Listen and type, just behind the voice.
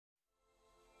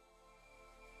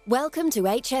Welcome to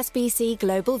HSBC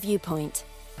Global Viewpoint,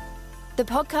 the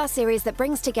podcast series that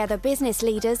brings together business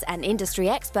leaders and industry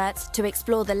experts to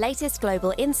explore the latest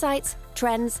global insights,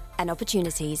 trends, and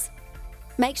opportunities.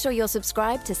 Make sure you're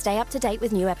subscribed to stay up to date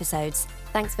with new episodes.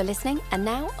 Thanks for listening, and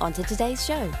now on to today's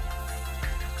show.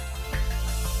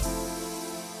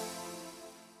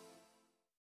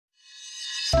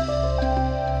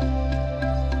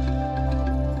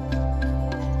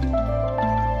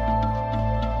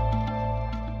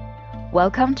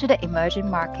 Welcome to the Emerging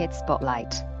Markets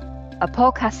Spotlight, a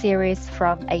podcast series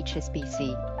from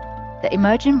HSBC. The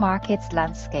emerging markets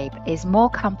landscape is more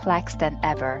complex than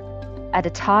ever at a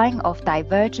time of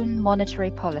divergent monetary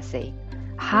policy,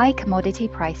 high commodity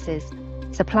prices,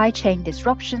 supply chain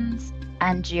disruptions,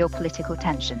 and geopolitical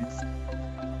tensions.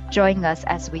 Join us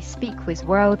as we speak with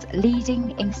world's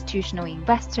leading institutional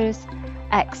investors,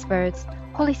 experts,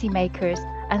 policymakers,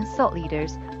 and thought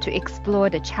leaders to explore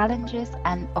the challenges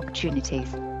and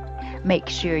opportunities. Make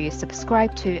sure you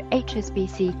subscribe to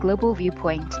HSBC Global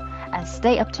Viewpoint and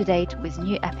stay up to date with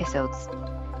new episodes.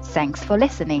 Thanks for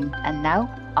listening, and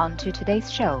now on to today's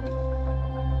show.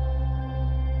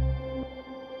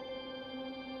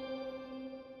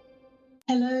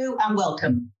 Hello and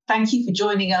welcome. Thank you for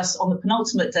joining us on the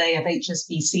penultimate day of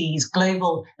HSBC's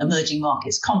Global Emerging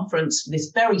Markets Conference for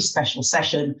this very special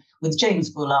session with James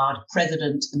Bullard,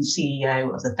 President and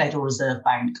CEO of the Federal Reserve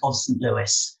Bank of St.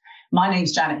 Louis. My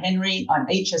name's Janet Henry. I'm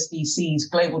HSBC's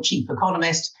Global Chief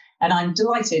Economist, and I'm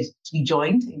delighted to be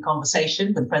joined in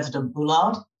conversation with President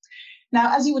Bullard.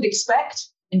 Now, as you would expect,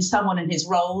 in someone in his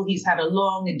role, he's had a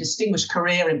long and distinguished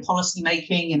career in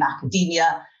policymaking, in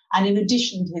academia, and in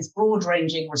addition to his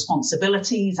broad-ranging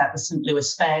responsibilities at the St.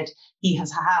 Louis Fed, he has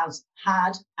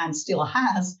had and still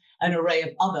has an array of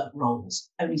other roles,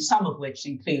 only some of which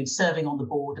include serving on the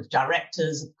board of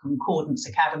directors of Concordance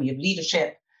Academy of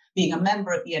Leadership, being a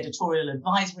member of the editorial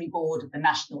advisory board of the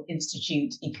National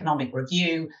Institute Economic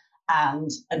Review,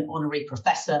 and an honorary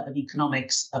professor of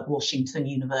economics at Washington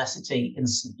University in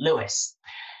St. Louis.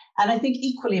 And I think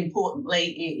equally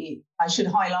importantly, I should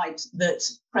highlight that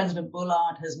President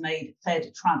Bullard has made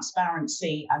Fed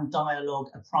transparency and dialogue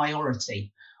a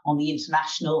priority on the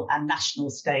international and national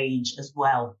stage as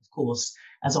well, of course,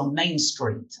 as on Main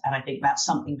Street. And I think that's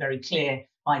something very clear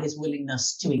by his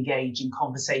willingness to engage in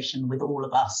conversation with all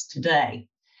of us today.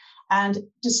 And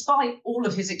despite all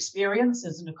of his experience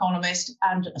as an economist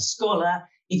and a scholar,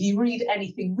 if you read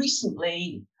anything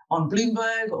recently on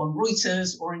Bloomberg, on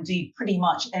Reuters, or indeed pretty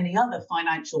much any other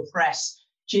financial press,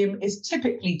 Jim is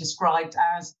typically described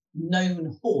as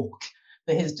known hawk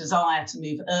for his desire to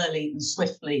move early and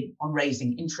swiftly on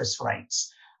raising interest rates.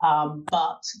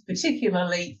 But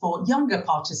particularly for younger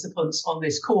participants on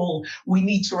this call, we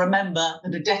need to remember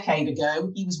that a decade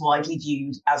ago, he was widely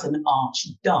viewed as an arch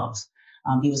dove.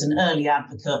 He was an early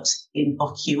advocate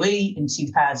of QE in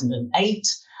 2008,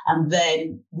 and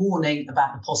then warning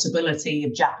about the possibility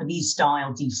of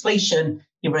Japanese-style deflation.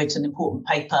 He wrote an important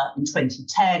paper in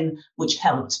 2010, which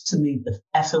helped to move the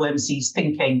FOMC's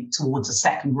thinking towards a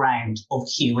second round of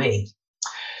QE.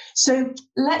 So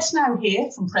let's now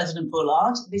hear from President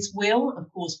Bullard. This will,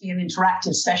 of course, be an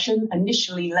interactive session,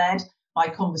 initially led by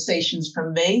conversations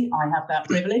from me. I have that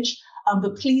privilege.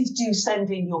 But please do send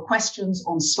in your questions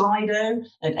on Slido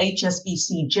at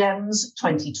HSBC Gems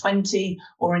 2020,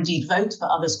 or indeed vote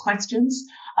for others' questions.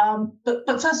 But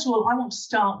first of all, I want to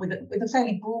start with a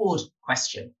fairly broad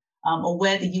question on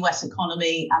where the US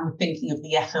economy and the thinking of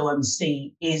the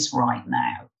FOMC is right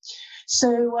now.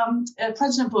 So,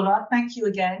 President Bullard, thank you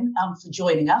again for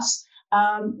joining us.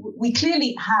 We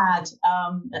clearly had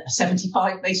a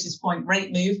 75 basis point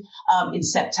rate move in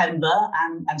September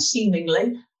and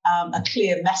seemingly a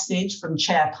clear message from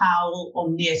Chair Powell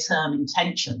on near-term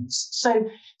intentions. So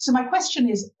my question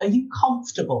is, are you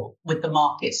comfortable with the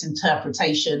market's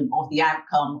interpretation of the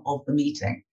outcome of the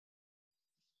meeting?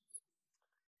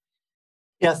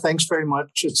 Yeah, thanks very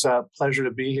much. It's a pleasure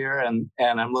to be here, and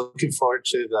I'm looking forward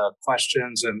to the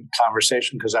questions and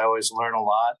conversation because I always learn a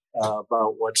lot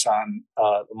about what's on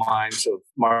the minds of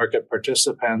market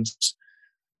participants.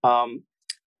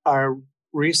 Our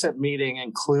recent meeting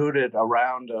included a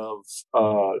round of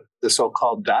the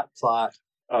so-called dot plot,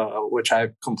 which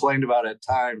I've complained about at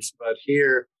times, but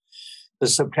here, the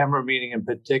September meeting in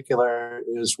particular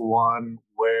is one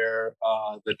where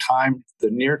the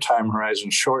near time horizon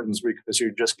shortens because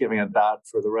you're just giving a dot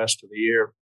for the rest of the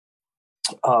year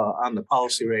on the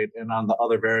policy rate and on the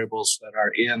other variables that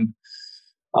are in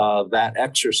that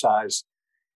exercise.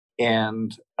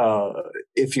 And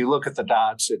if you look at the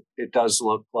dots, it does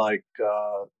look like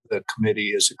the committee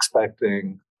is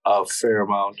expecting a fair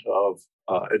amount of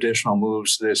additional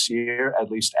moves this year,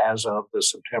 at least as of the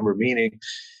September meeting.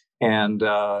 And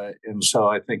so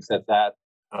I think that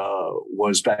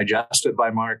was digested by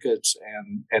markets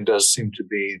and does seem to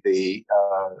be the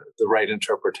right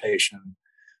interpretation.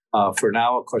 For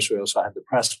now, of course, we also had the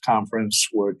press conference,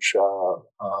 which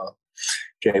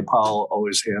Jay Powell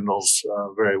always handles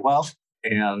very well.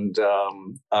 And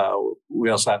we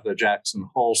also have the Jackson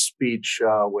Hole speech,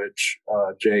 which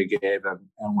Jay gave and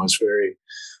was very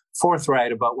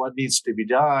forthright about what needs to be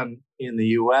done in the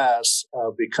U.S.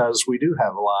 Because we do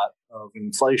have a lot of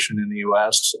inflation in the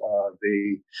U.S.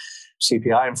 The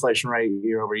CPI inflation rate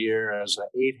year over year is an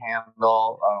 8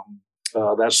 handle.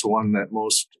 That's the one that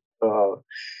most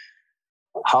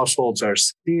households are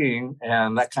seeing,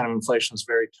 and that kind of inflation is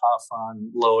very tough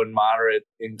on low and moderate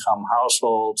income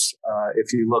households.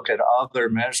 If you look at other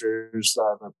measures,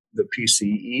 the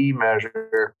PCE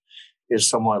measure is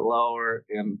somewhat lower,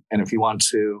 and if you want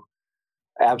to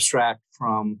abstract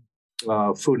from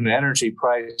food and energy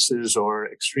prices or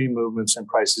extreme movements in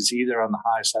prices either on the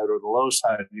high side or the low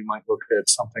side, you might look at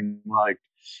something like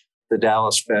the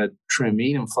Dallas Fed trim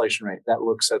mean inflation rate. That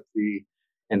looks at the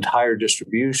entire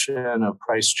distribution of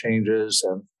price changes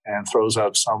and throws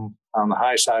out some on the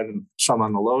high side and some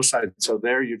on the low side. So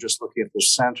there you're just looking at the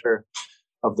center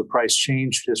of the price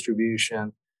change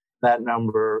distribution. That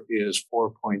number is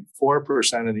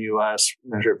 4.4% in the U.S.,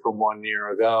 measured from 1 year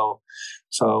ago.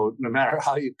 So no matter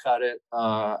how you cut it,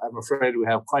 I'm afraid we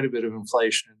have quite a bit of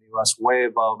inflation in the U.S., way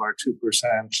above our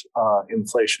 2%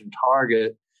 inflation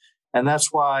target. And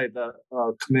that's why the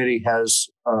committee has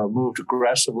moved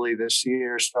aggressively this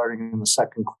year, starting in the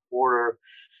second quarter,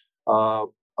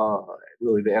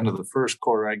 really the end of the first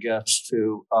quarter, I guess,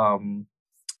 to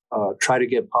try to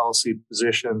get policy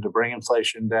position to bring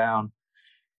inflation down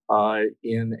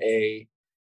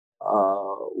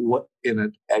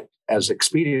as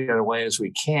expedient a way as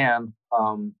we can.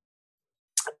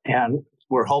 And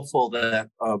we're hopeful that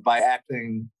by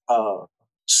acting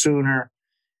sooner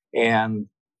and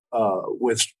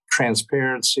with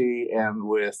transparency and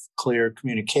with clear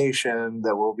communication,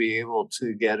 that we'll be able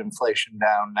to get inflation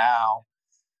down now,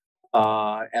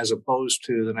 as opposed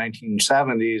to the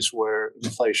 1970s, where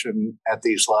inflation at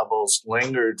these levels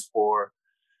lingered for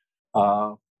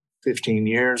 15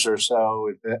 years or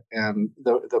so. And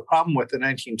the problem with the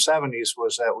 1970s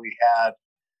was that we had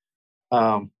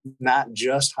not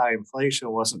just high inflation.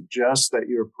 It wasn't just that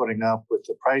you were putting up with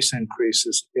the price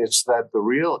increases. It's that the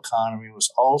real economy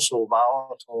was also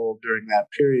volatile during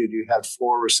that period. You had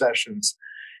 4 recessions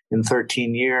in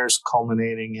 13 years,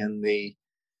 culminating in the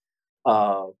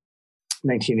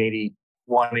 1981-82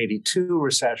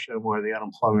 recession, where the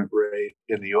unemployment rate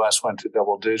in the U.S. went to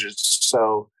double digits.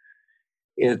 So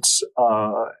it's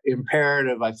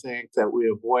imperative, I think, that we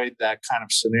avoid that kind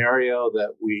of scenario,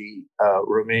 that we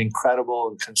remain credible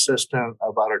and consistent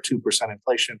about our 2%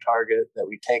 inflation target, that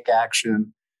we take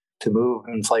action to move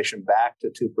inflation back to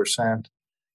 2%.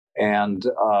 And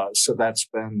so that's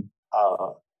been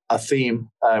a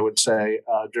theme, I would say,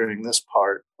 during this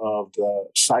part of the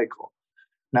cycle.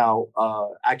 Now,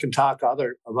 I can talk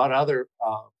about other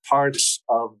parts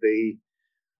of the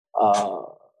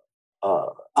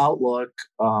outlook,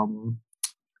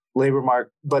 labor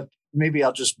market, but maybe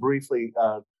I'll just briefly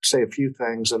say a few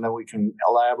things, and then we can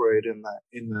elaborate in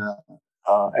the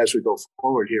as we go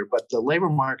forward here. But the labor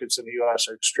markets in the U.S.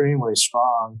 are extremely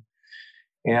strong,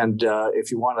 and if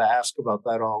you want to ask about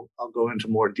that, I'll go into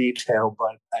more detail.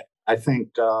 But I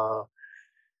think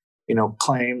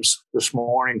claims this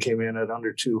morning came in at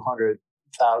under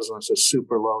 200,000. It's a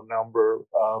super low number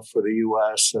for the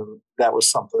U.S., and that was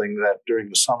something that during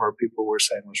the summer people were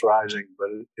saying was rising, but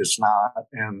it's not.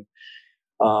 And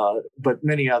but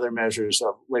many other measures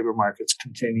of labor markets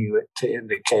continue to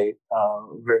indicate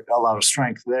a lot of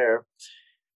strength there.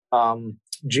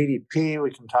 GDP,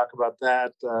 we can talk about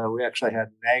that. We actually had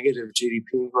negative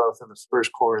GDP growth in the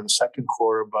first quarter and the second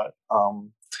quarter, but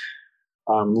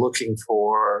I'm looking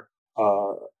for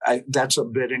that's a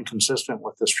bit inconsistent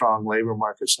with the strong labor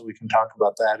market, so we can talk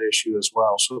about that issue as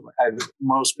well. So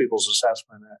most people's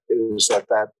assessment is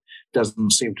that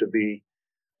doesn't seem to be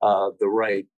the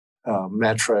right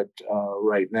metric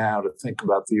right now to think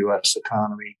about the U.S.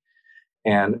 economy.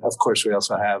 And of course, we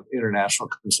also have international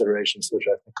considerations, which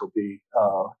I think will be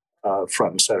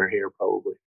front and center here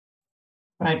probably.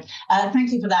 Right.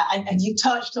 Thank you for that. And you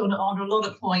touched on a lot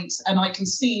of points, and I can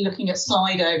see, looking at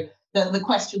Slido, the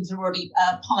questions are already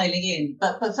piling in.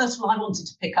 But first of all, I wanted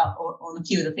to pick up on a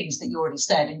few of the things that you already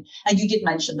said. And you did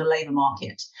mention the labour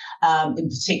market in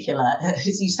particular.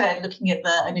 As you said, looking at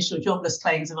the initial jobless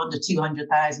claims of under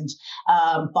 200,000,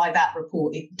 by that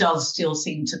report, it does still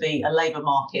seem to be a labour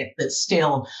market that's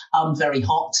still very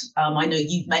hot. I know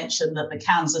you've mentioned that the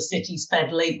Kansas City's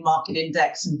Fed Labour Market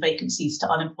Index and vacancies to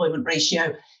unemployment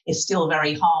ratio is still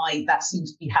very high. That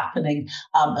seems to be happening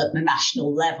at the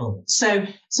national level. So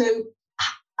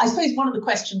I suppose one of the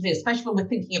questions is, especially when we're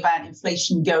thinking about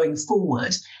inflation going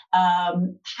forward,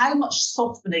 how much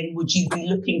softening would you be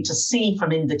looking to see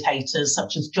from indicators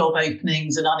such as job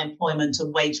openings and unemployment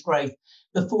and wage growth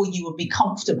before you would be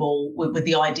comfortable with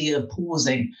the idea of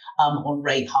pausing on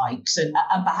rate hikes? And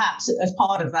perhaps as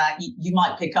part of that, you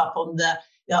might pick up on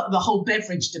the whole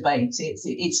beverage debate.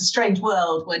 It's a strange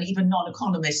world when even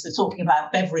non-economists are talking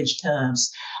about beverage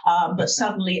curves, but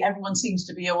suddenly everyone seems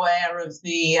to be aware of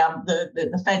the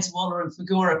Fed's Waller and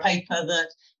Figura paper that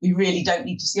we really don't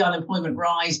need to see unemployment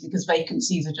rise because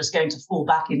vacancies are just going to fall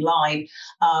back in line.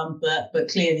 But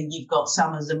clearly you've got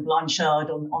Summers and Blanchard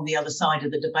on the other side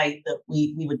of the debate that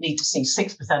we would need to see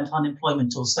 6%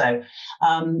 unemployment or so.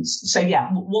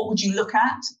 What would you look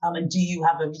at? And do you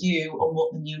have a view on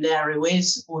what the new narrow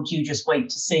is, or do you just wait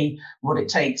to see what it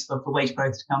takes for wage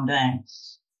growth to come down?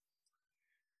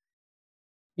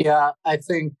 Yeah, I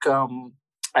think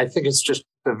it's just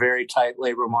a very tight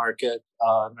labor market,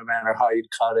 no matter how you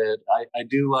cut it. I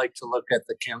do like to look at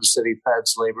the Kansas City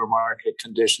Fed's Labor Market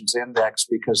Conditions Index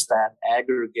because that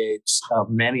aggregates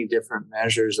many different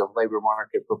measures of labor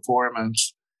market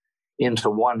performance into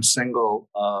one single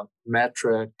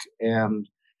metric, and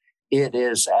it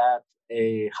is at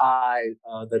a high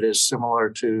that is similar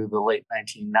to the late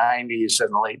 1990s,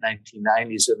 and the late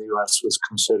 1990s in the U.S. was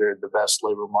considered the best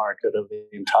labor market of the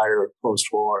entire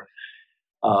post-war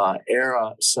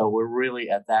era. So we're really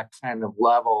at that kind of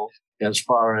level as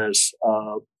far as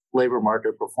labor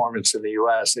market performance in the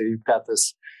U.S. So you've got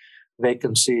this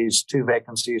two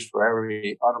vacancies for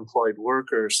every unemployed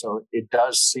worker. So it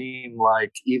does seem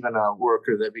like even a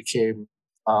worker that became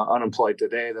unemployed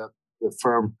today, that the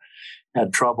firm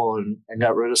had trouble and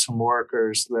got rid of some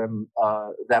workers, then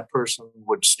that person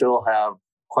would still have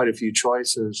quite a few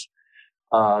choices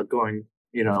going,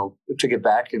 to get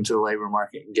back into the labor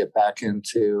market and get back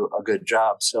into a good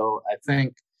job. So I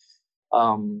think,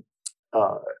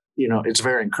 it's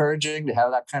very encouraging to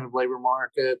have that kind of labor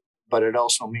market, but it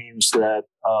also means that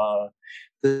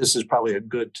this is probably a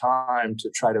good time to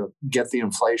try to get the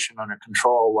inflation under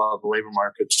control while the labor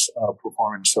market's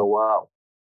performing so well.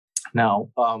 Now,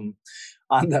 on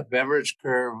the beverage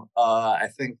curve, I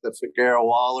think the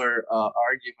Figueroa-Waller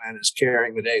argument is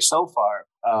carrying the day so far.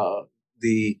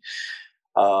 The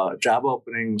job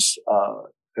openings,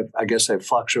 I guess they've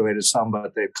fluctuated some,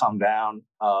 but they've come down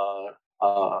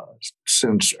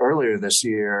since earlier this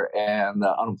year, and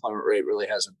the unemployment rate really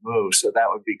hasn't moved. So that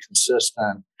would be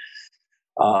consistent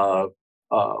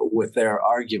with their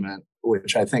argument,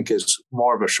 which I think is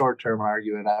more of a short-term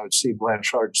argument. I would see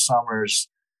Blanchard Summers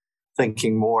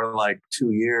thinking more like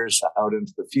 2 years out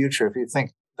into the future. If you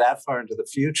think that far into the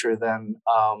future, then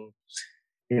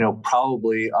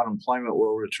probably unemployment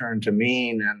will return to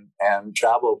mean and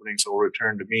job openings will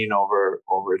return to mean over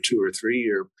a 2 or 3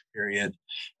 year period.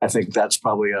 I think that's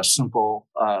probably a simple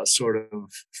sort of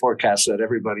forecast that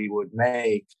everybody would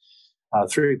make.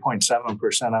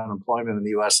 3.7% unemployment in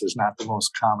the U.S. is not the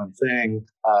most common thing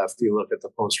if you look at the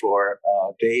post-war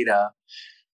data.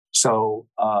 So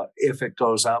if it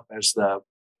goes up as the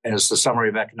Summary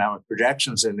of Economic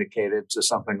Projections indicated to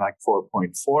something like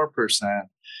 4.4%,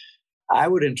 I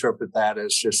would interpret that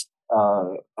as just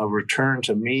a return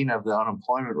to mean of the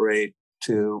unemployment rate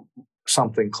to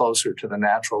something closer to the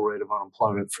natural rate of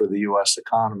unemployment for the U.S.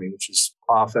 economy, which is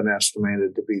often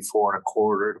estimated to be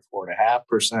 4.25% to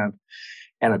 4.5%,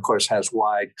 and of course has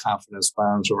wide confidence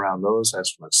bounds around those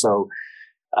estimates. So,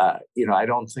 I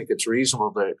don't think it's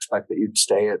reasonable to expect that you'd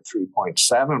stay at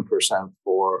 3.7%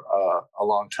 for a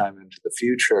long time into the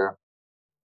future.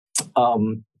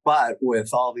 But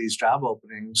with all these job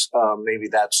openings, maybe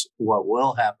that's what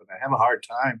will happen. I have a hard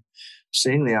time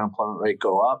seeing the unemployment rate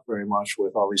go up very much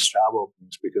with all these job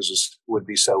openings because it would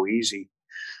be so easy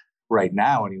right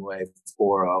now anyway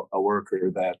for a worker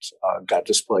that got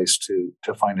displaced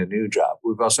to find a new job.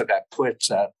 We've also got quits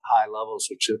at high levels,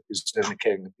 which is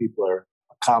indicating that people are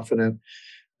confident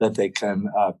that they can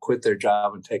quit their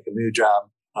job and take a new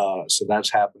job. So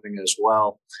that's happening as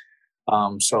well.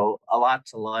 So a lot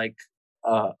to like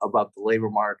about the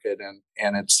labor market,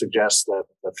 and it suggests that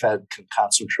the Fed can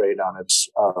concentrate on its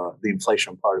the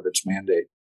inflation part of its mandate.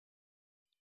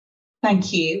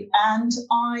 Thank you. And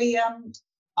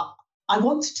I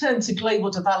want to turn to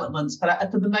global developments, but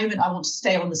for the moment, I want to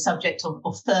stay on the subject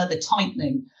of further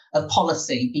tightening of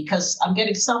policy, because I'm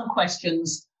getting some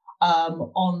questions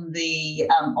on the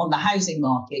housing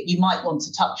market. You might want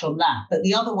to touch on that. But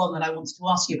the other one that I wanted to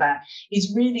ask you about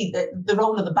is really the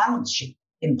role of the balance sheet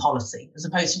in policy, as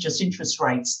opposed to just interest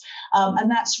rates. And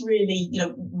that's really,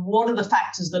 what are the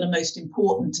factors that are most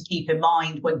important to keep in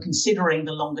mind when considering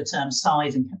the longer term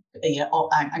size and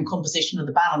composition of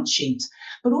the balance sheet?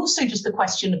 But also just the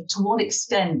question of to what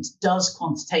extent does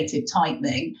quantitative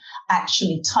tightening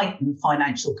actually tighten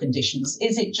financial conditions?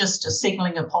 Is it just a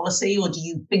signaling of policy, or do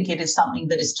you think it is something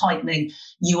that is tightening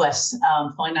US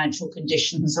financial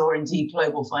conditions, or indeed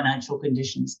global financial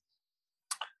conditions?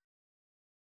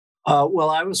 Well,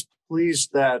 I was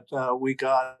pleased that we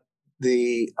got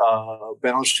the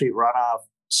balance sheet runoff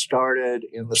started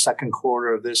in the second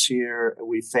quarter of this year.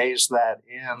 We phased that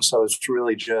in, so it's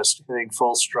really just hitting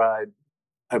full stride,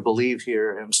 I believe,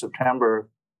 here in September.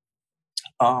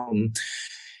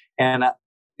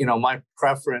 My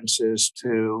preference is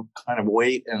to kind of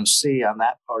wait and see on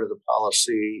that part of the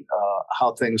policy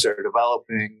how things are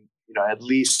developing, at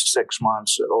least 6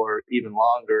 months or even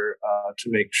longer, to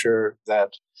make sure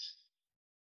that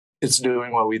it's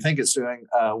doing what we think it's doing,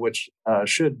 which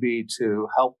should be to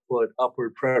help put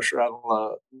upward pressure on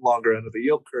the longer end of the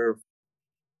yield curve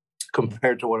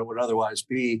compared to what it would otherwise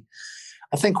be.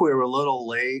 I think we were a little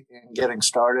late in getting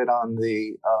started on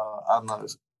the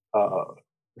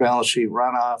balance sheet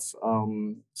runoff.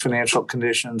 Financial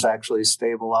conditions actually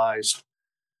stabilized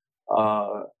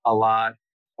a lot,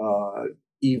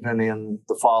 even in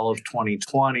the fall of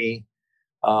 2020.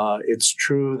 It's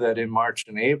true that in March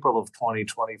and April of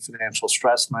 2020, financial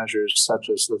stress measures, such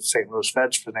as the St. Louis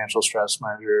Fed's financial stress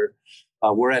measure,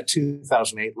 were at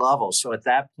 2008 levels. So at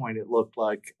that point, it looked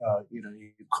like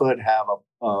you could have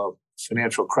a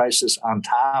financial crisis on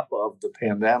top of the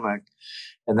pandemic,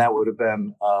 and that would have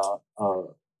been a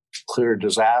clear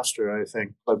disaster, I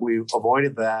think. But we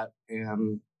avoided that,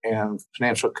 and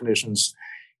financial conditions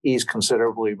eased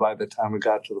considerably by the time we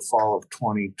got to the fall of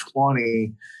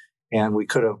 2020. And we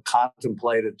could have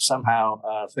contemplated somehow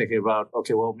thinking about,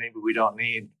 okay, well, maybe we don't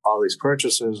need all these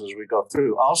purchases as we go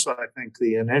through. Also, I think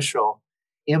the initial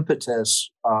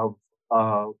impetus of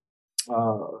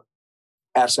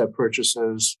asset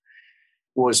purchases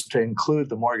was to include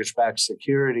the mortgage-backed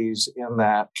securities in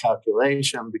that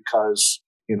calculation because,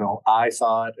 I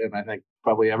thought, and I think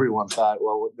probably everyone thought,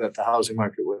 well, that the housing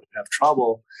market would have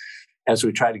trouble as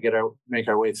we try to make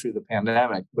our way through the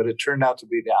pandemic. But it turned out to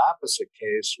be the opposite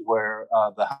case, where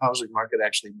the housing market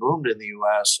actually boomed in the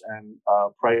U.S. and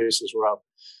prices were up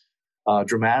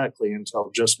dramatically until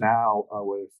just now,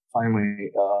 with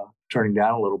finally turning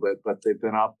down a little bit. But they've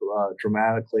been up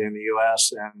dramatically in the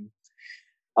U.S. And,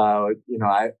 I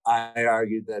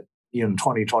argued that in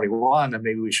 2021, that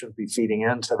maybe we shouldn't be feeding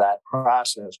into that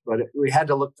process. But we had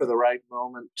to look for the right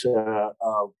moment to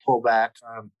pull back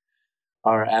on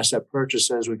our asset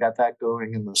purchases. We got that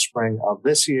going in the spring of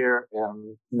this year,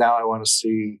 and now I want to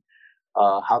see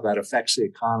how that affects the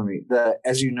economy.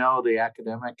 As you know, the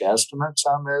academic estimates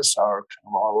on this are kind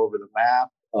of all over the map,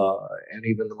 and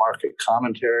even the market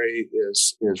commentary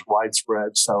is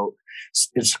widespread. So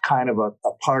it's kind of a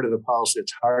part of the policy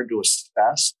it's hard to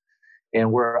assess,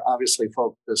 and we're obviously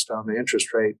focused on the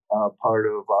interest rate part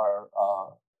of our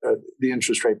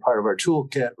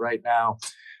toolkit right now.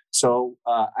 So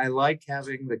I like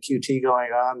having the QT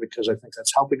going on because I think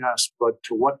that's helping us, but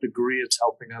to what degree it's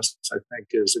helping us, I think,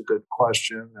 is a good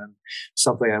question and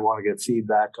something I want to get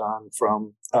feedback on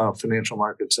from financial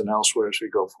markets and elsewhere as we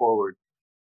go forward.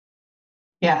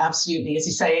 Yeah, absolutely. As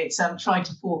you say, it's trying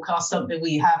to forecast something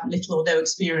we have little or no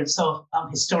experience of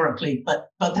historically,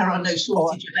 but there are no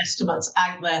shortage of estimates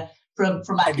out there from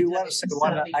I do want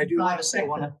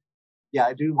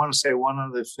to say one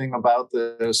other thing about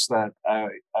this that I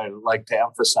like to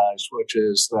emphasize, which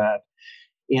is that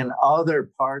in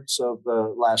other parts of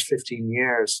the last 15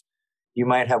 years, you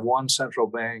might have one central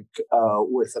bank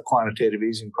with a quantitative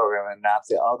easing program and not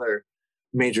the other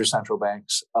major central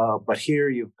banks. But here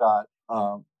you've got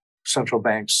central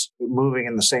banks moving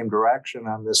in the same direction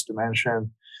on this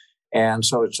dimension. And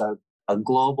so it's a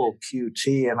global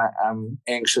QT, and I'm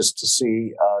anxious to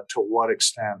see to what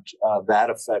extent that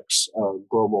affects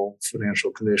global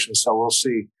financial conditions. So we'll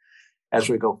see as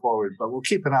we go forward, but we'll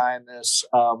keep an eye on this.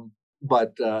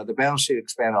 But the balance sheet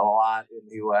expanded a lot in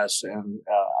the U.S., and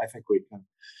I think we can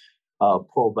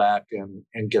pull back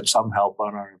and get some help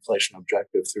on our inflation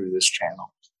objective through this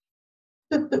channel.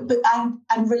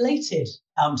 And related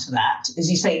to that, as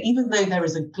you say, even though there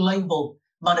is a global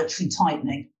monetary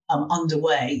tightening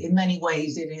underway. In many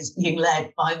ways, it is being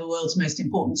led by the world's most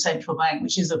important central bank,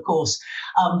 which is, of course,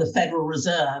 the Federal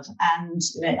Reserve. And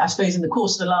I suppose in the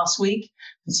course of the last week,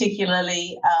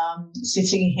 particularly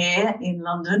sitting here in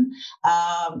London,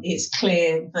 it's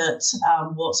clear that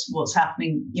what's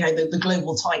happening, the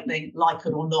global tightening, like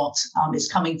it or not,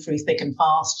 is coming through thick and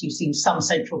fast. You've seen some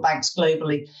central banks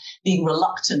globally being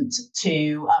reluctant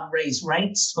to raise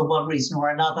rates for one reason or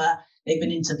another. They've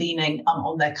been intervening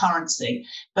on their currency.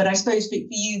 But I suppose for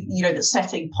you, that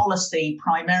setting policy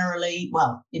primarily,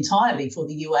 entirely for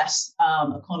the US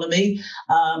economy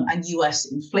and US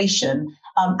inflation,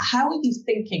 how are you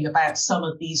thinking about some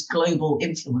of these global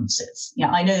influences?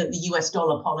 I know that the US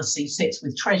dollar policy sits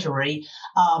with Treasury,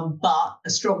 but a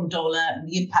strong dollar and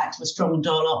the impact of a strong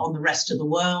dollar on the rest of the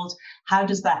world, how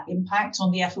does that impact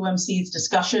on the FOMC's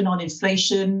discussion on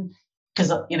inflation? Because,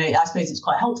 I suppose it's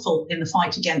quite helpful in the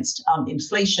fight against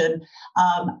inflation.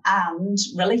 And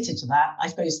related to that, I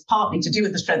suppose partly to do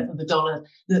with the strength of the dollar,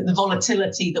 the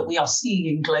volatility that we are seeing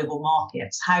in global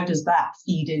markets. How does that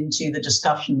feed into the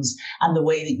discussions and the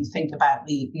way that you think about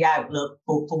the outlook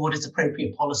for what is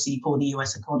appropriate policy for the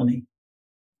US economy?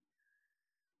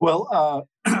 Well,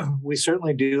 we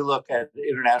certainly do look at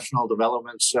international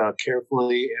developments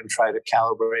carefully and try to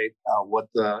calibrate what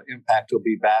the impact will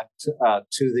be back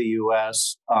to the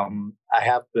U.S. I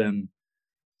have been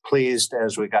pleased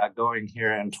as we got going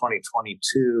here in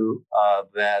 2022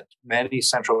 that many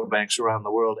central banks around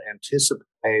the world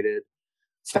anticipated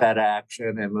Fed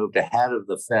action and moved ahead of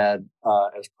the Fed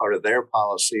as part of their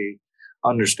policy,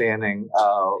 understanding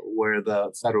where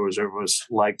the Federal Reserve was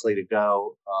likely to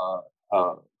go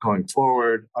going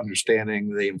forward,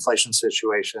 understanding the inflation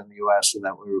situation in the U.S. and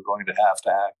that we were going to have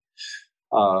to act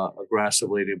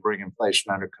aggressively to bring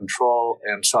inflation under control.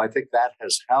 And so I think that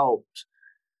has helped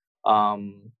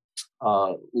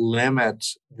limit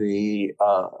the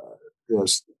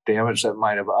damage that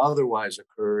might have otherwise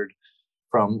occurred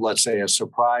from, let's say, a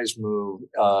surprise move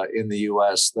in the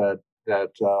U.S.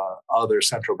 that other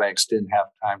central banks didn't have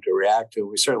time to react to.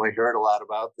 We certainly heard a lot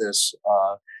about this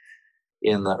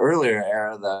in the earlier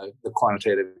era, the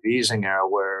quantitative easing era,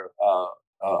 where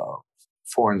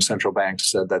foreign central banks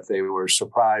said that they were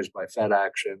surprised by Fed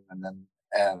action,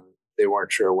 and they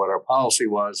weren't sure what our policy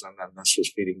was, and then this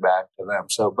was feeding back to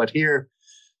them. So, but here,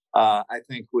 I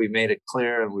think we made it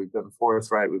clear, and we've been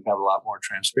forthright. We've had a lot more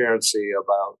transparency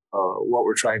about what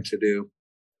we're trying to do,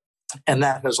 and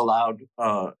that has allowed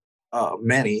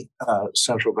many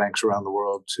central banks around the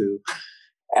world to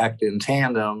act in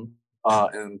tandem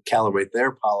and calibrate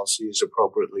their policies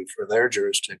appropriately for their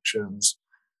jurisdictions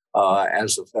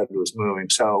as the Fed was moving.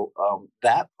 So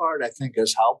that part, I think,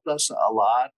 has helped us a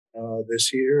lot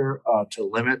this year to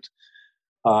limit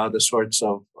the sorts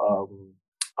of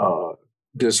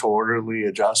disorderly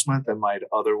adjustment that might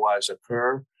otherwise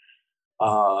occur.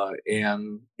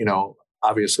 And,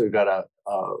 obviously we've got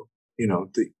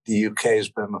the UK has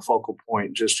been the focal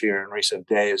point just here in recent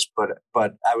days, but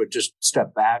I would just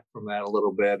step back from that a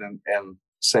little bit and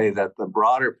say that the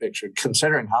broader picture,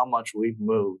 considering how much we've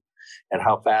moved and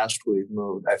how fast we've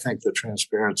moved, I think the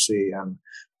transparency and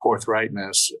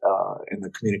forthrightness in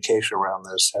the communication around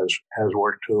this has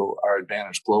worked to our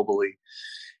advantage globally,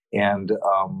 and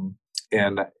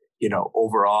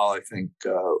overall, I think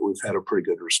we've had a pretty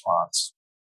good response.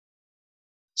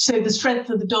 So the strength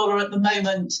of the dollar at the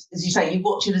moment, as you say, you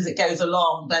watch it as it goes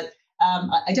along, but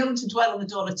I don't want to dwell on the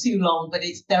dollar too long, but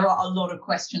there are a lot of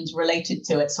questions related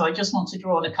to it. So I just want to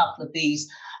draw on a couple of these.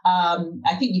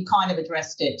 I think you kind of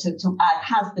addressed it.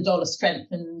 Has the dollar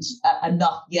strengthened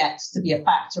enough yet to be a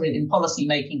factor in policy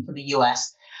making for the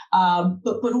US?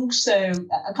 But also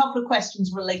a couple of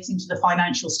questions relating to the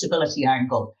financial stability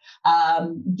angle.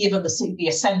 Given the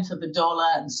ascent of the dollar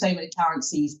and so many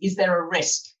currencies, is there a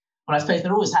risk? Well, I suppose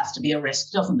there always has to be a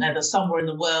risk, doesn't there, that somewhere in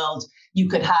the world you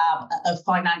could have a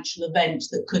financial event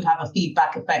that could have a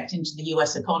feedback effect into the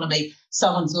US economy.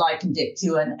 Someone's likened it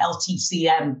to an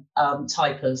LTCM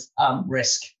type of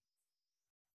risk.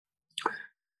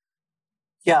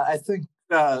 Yeah, I think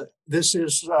this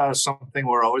is something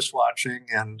we're always watching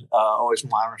and always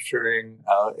monitoring.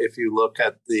 If you look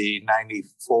at the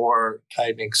 94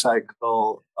 tightening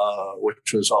cycle,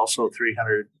 which was also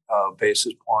 300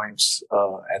 basis points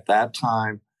at that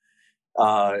time,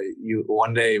 you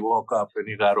one day woke up and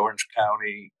you got Orange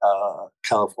County,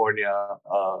 California,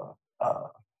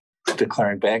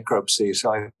 declaring bankruptcy.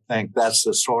 So I think that's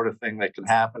the sort of thing that can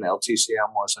happen.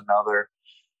 LTCM was another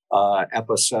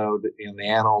episode in the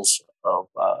annals of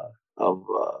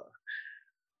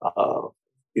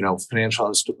financial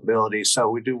instability. So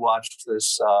we do watch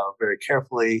this very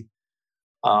carefully.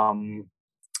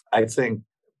 I think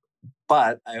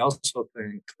But I also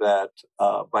think that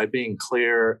by being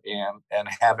clear and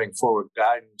having forward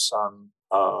guidance on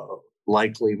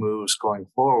likely moves going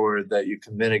forward, that you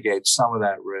can mitigate some of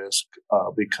that risk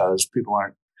because people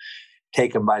aren't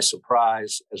taken by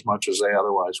surprise as much as they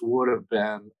otherwise would have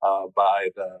been by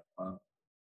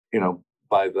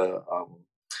the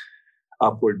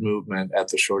upward movement at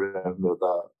the short end of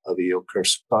the yield curve.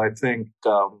 So I think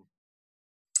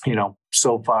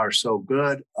so far so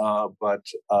good, but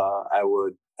I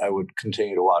would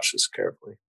continue to watch this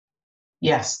carefully.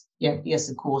 Yes,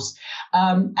 of course.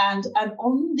 And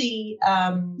on the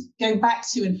going back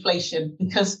to inflation,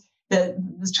 because the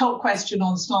top question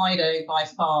on Slido by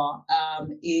far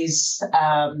is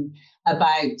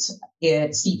about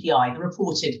CPI, the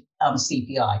reported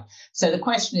CPI. So the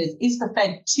question is the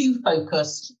Fed too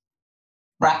focused,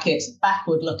 bracket,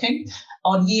 backward looking,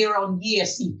 on year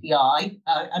CPI?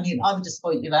 I would just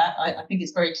point you that. I think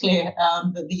it's very clear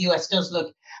that the US does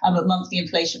look at monthly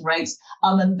inflation rates,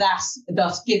 and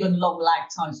thus given long lag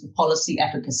times for policy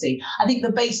efficacy. I think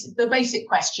the basic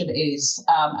question is,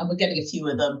 and we're getting a few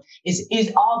of them, is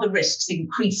are the risks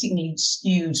increasingly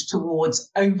skewed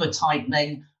towards over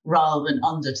tightening rather than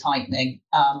under tightening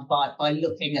by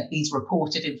looking at these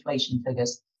reported inflation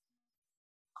figures?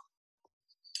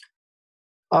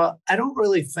 I don't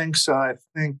really think so. I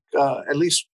think, at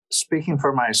least speaking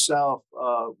for myself,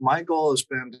 my goal has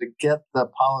been to get the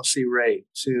policy rate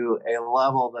to a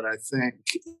level that I think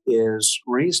is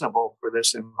reasonable for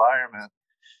this environment.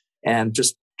 And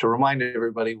just to remind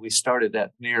everybody, we started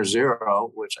at near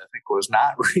zero, which I think was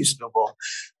not reasonable.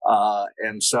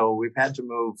 And so we've had to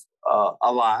move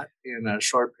a lot in a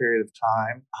short period of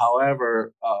time.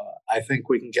 However, I think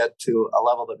we can get to a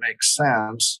level that makes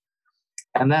sense.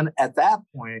 And then at that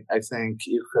point, I think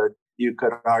you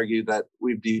could argue that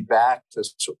we'd be back to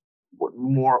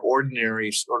more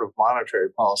ordinary sort of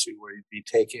monetary policy, where you'd be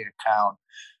taking account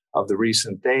of the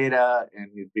recent data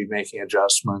and you'd be making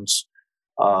adjustments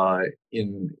or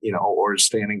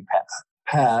standing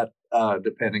pat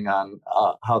depending on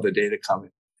how the data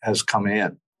has come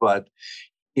in. But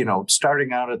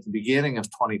starting out at the beginning of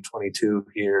 2022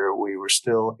 here, we were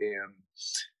still in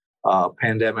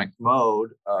pandemic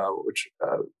mode, which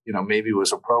maybe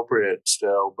was appropriate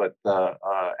still, but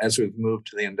as we've moved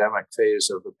to the endemic phase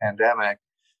of the pandemic,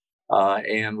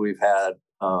 and we've had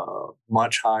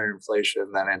much higher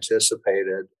inflation than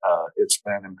anticipated, it's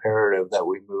been imperative that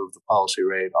we move the policy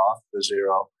rate off the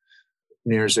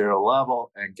near zero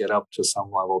level and get up to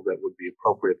some level that would be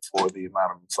appropriate for the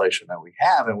amount of inflation that we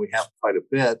have, and we have quite a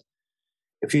bit.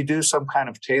 If you do some kind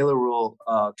of Taylor rule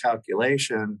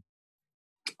calculation,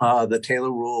 the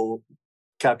Taylor rule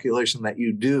calculation that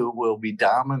you do will be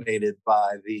dominated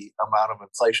by the amount of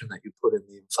inflation that you put in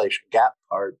the inflation gap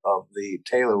part of the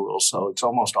Taylor rule. So it's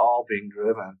almost all being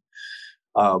driven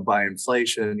by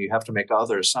inflation. You have to make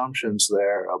other assumptions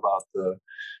there about the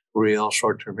real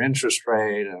short-term interest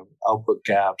rate and output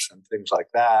gaps and things like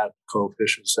that,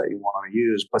 coefficients that you want to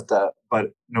use.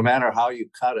 But no matter how you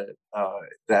cut it,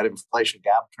 that inflation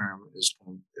gap term is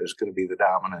going to be the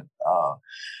dominant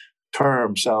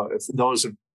term. So if those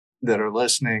that are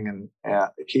listening and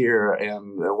here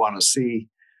and want to see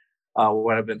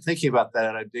what I've been thinking about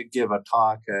that, I did give a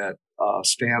talk at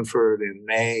Stanford in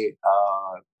May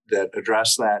that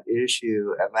addressed that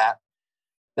issue, and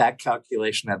that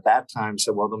calculation at that time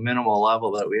said, well, the minimal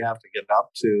level that we have to get up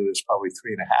to is probably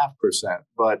 3.5%.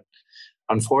 But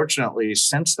unfortunately,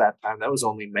 since that time, that was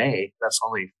only May. That's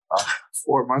only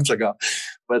 4 months ago.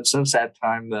 But since that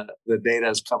time, the data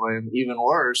has come in even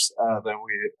worse than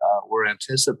we were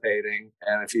anticipating.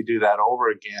 And if you do that over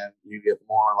again, you get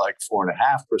more like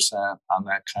 4.5% on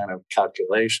that kind of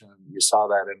calculation. You saw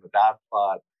that in the dot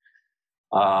plot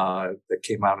that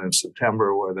came out in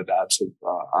September, where the dots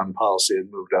on policy had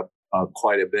moved up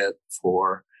quite a bit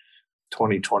for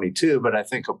 2022. But I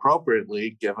think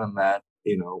appropriately, given that,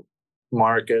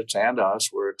 markets and us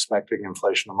were expecting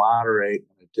inflation to moderate,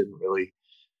 and it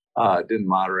didn't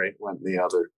moderate, went in the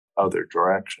other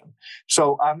direction.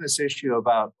 So on this issue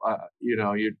about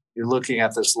you're looking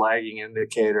at this lagging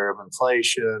indicator of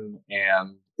inflation,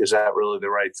 and is that really the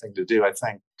right thing to do? I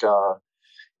think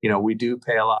we do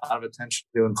pay a lot of attention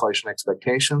to inflation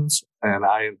expectations, and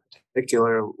I in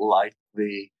particular like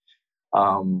the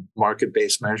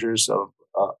market-based measures of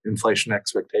inflation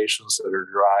expectations that are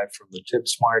derived from the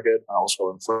TIPS market, and also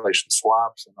inflation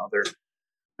swaps and other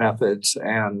methods.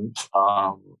 And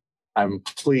I'm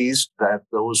pleased that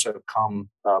those have come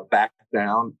back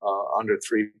down under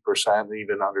 3%,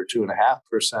 even under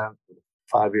 2.5%,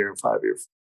 5-year and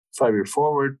 5-year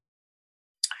forward.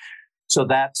 So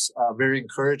that's very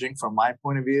encouraging from my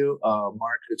point of view.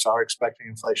 Markets are expecting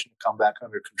inflation to come back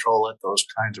under control at those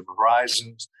kinds of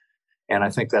horizons. And I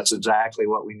think that's exactly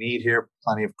what we need here.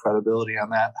 Plenty of credibility on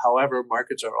that. However,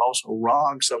 markets are also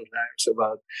wrong sometimes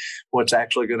about what's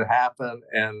actually going to happen.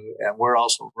 And we're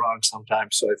also wrong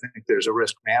sometimes. So I think there's a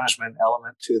risk management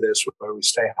element to this where we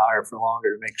stay higher for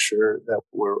longer to make sure that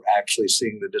we're actually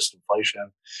seeing the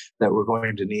disinflation that we're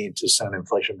going to need to send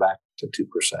inflation back to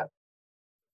 2%.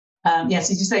 Yes,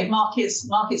 as you say,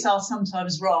 markets are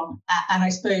sometimes wrong. And I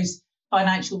suppose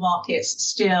financial markets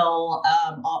still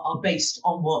are based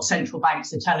on what central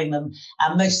banks are telling them.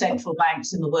 And most central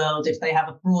banks in the world, if they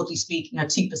have broadly speaking, a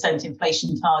 2%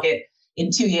 inflation target in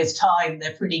 2 years' time,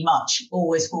 they're pretty much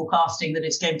always forecasting that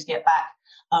it's going to get back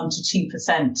to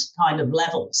 2% kind of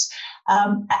levels.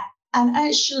 And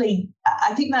actually,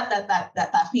 I think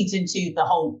that feeds into the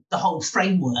whole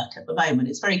framework at the moment.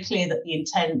 It's very clear that the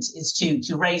intent is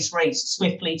to raise rates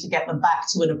swiftly to get them back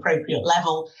to an appropriate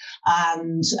level,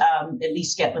 and at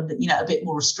least get them, a bit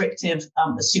more restrictive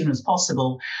as soon as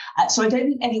possible. So I don't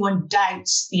think anyone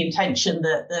doubts the intention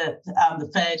that the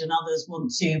Fed and others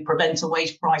want to prevent a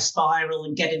wage price spiral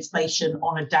and get inflation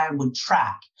on a downward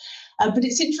track. But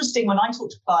it's interesting when I talk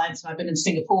to clients, and I've been in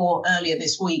Singapore earlier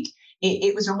this week.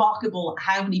 It was remarkable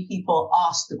how many people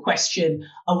asked the question,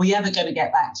 are we ever going to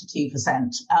get back to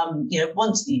 2%?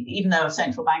 Once, even though a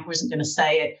central banker isn't going to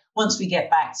say it, once we get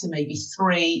back to maybe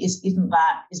 3%, isn't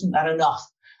that enough?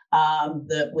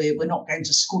 That we're not going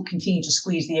to continue to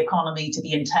squeeze the economy to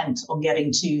the intent on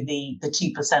getting to the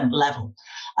 2% level.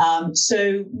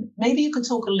 So maybe you could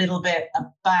talk a little bit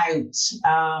about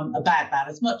that,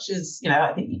 as much as,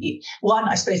 I think one,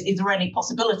 I suppose, is there any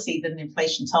possibility that an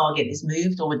inflation target is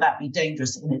moved, or would that be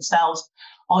dangerous in itself?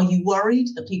 Are you worried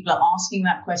that people are asking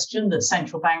that question, that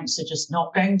central banks are just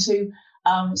not going to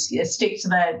stick to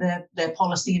their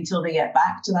policy until they get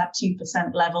back to that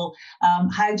 2% level?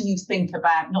 How do you think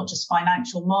about not just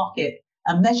financial market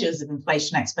measures of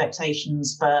inflation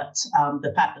expectations, but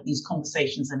the fact that these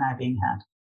conversations are now being had?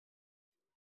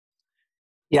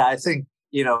 Yeah, I think,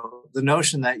 the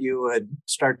notion that you would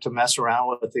start to mess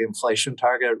around with the inflation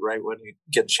target right when you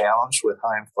get challenged with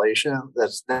high inflation,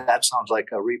 that sounds like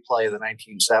a replay of the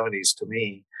 1970s to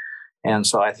me. And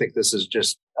so I think this is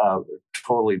just a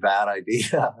totally bad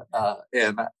idea.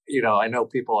 And, I know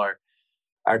people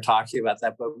are talking about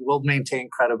that, but we'll maintain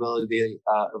credibility,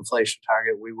 inflation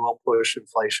target. We will push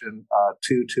inflation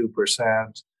to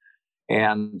 2%.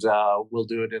 And we'll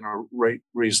do it in a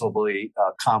reasonably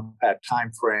compact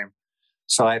time frame.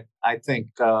 So I think,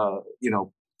 the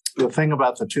thing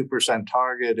about the 2%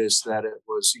 target is that it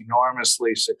was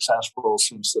enormously successful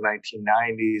since the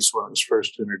 1990s when it was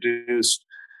first introduced.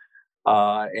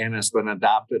 And has been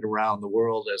adopted around the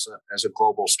world as a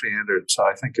global standard. So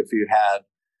I think if you had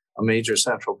a major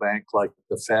central bank like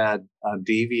the Fed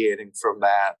deviating from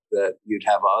that you'd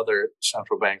have other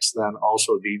central banks then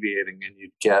also deviating, and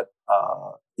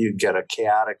you'd get a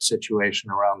chaotic situation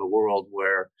around the world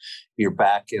where you're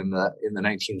back in the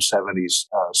 1970s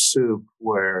soup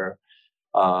where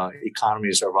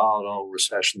economies are volatile,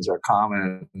 recessions are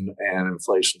common, and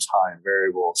inflation's high and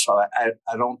variable. So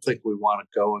I don't think we want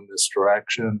to go in this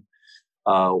direction.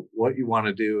 What you want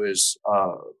to do is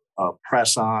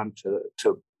press on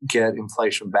to get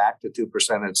inflation back to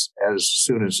 2% as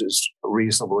soon as is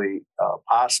reasonably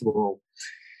possible.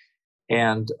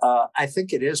 And I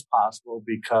think it is possible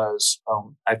because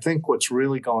I think what's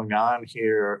really going on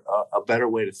here, a better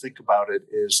way to think about it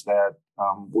is that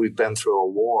we've been through a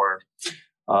war.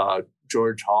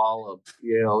 George Hall of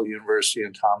Yale University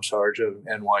and Tom Sargent of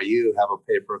NYU have a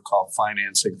paper called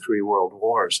Financing Three World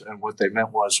Wars. And what they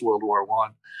meant was World War I,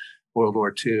 World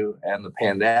War II, and the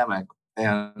pandemic.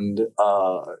 And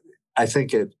I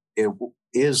think it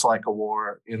is like a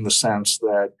war in the sense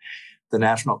that the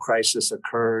national crisis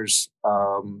occurs.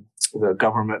 The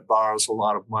government borrows a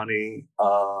lot of money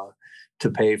to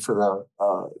pay for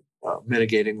the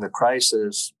mitigating the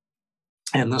crisis,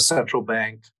 and the central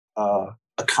bank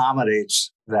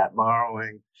accommodates that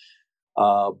borrowing.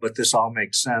 But this all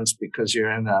makes sense because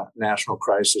you're in a national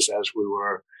crisis, as we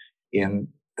were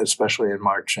especially in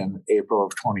March and April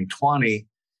of 2020,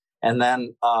 and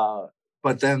then.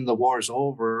 But then the war's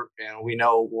over, and we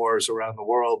know wars around the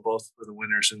world, both for the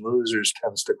winners and losers,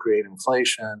 tends to create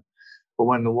inflation. But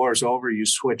when the war's over, you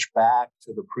switch back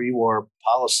to the pre-war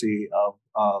policy of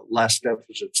less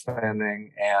deficit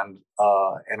spending and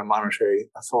a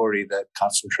monetary authority that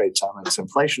concentrates on its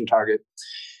inflation target.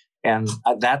 And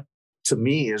that, to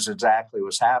me, is exactly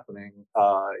what's happening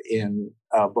in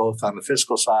both on the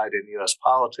fiscal side in U.S.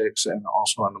 politics and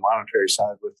also on the monetary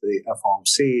side with the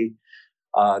FOMC.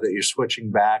 that you're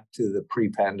switching back to the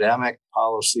pre-pandemic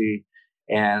policy.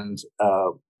 And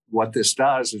what this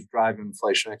does is drive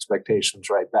inflation expectations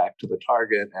right back to the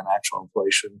target, and actual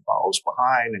inflation follows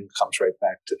behind and comes right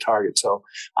back to target. So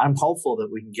I'm hopeful that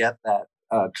we can get that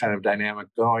kind of dynamic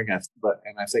going. And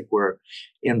I think we're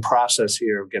in process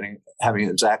here of having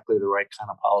exactly the right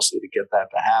kind of policy to get that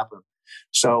to happen.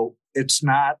 So it's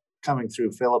not coming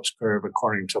through Phillips curve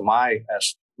according to my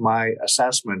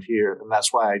assessment here, and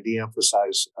that's why I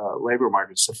de-emphasize labor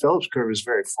markets. The Phillips curve is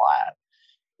very flat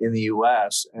in the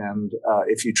U.S., and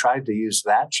if you tried to use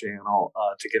that channel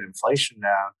to get inflation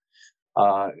down,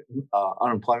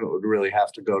 unemployment would really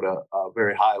have to go to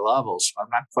very high levels. I'm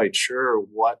not quite sure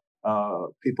what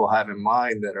people have in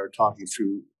mind that are talking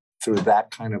through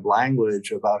that kind of language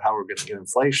about how we're going to get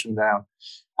inflation down.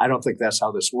 I don't think that's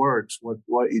how this works.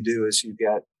 What you do is you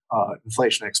get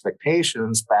inflation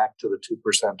expectations back to the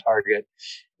 2% target,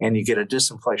 and you get a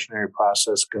disinflationary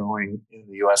process going in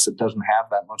the U.S. that doesn't have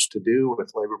that much to do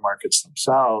with labor markets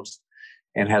themselves,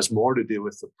 and has more to do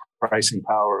with the pricing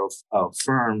power of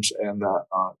firms and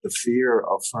the fear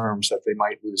of firms that they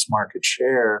might lose market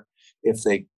share if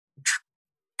they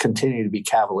continue to be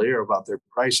cavalier about their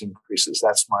price increases.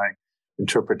 That's my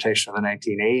interpretation of the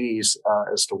 1980s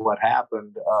as to what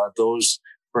happened. Those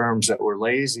firms that were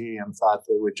lazy and thought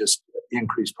they would just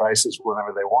increase prices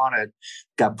whenever they wanted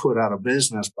got put out of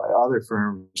business by other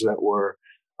firms that were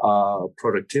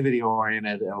productivity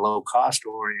oriented and low cost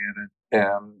oriented.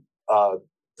 And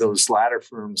those latter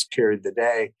firms carried the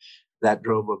day. That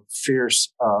drove a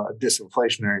fierce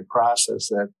disinflationary process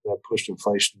that pushed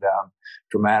inflation down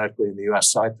dramatically in the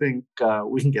U.S. So I think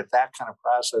we can get that kind of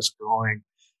process going.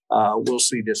 We'll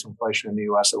see disinflation in the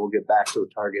U.S. and we'll get back to the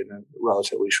target in a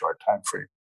relatively short time frame.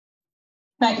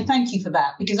 Thank you for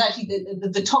that, because actually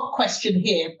the top question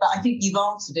here, but I think you've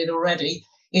answered it already,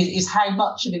 is how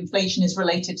much of inflation is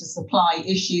related to supply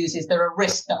issues? Is there a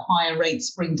risk that higher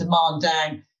rates bring demand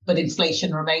down, but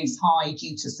inflation remains high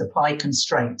due to supply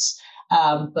constraints?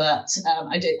 I'm happy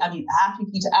for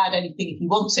you to add anything if you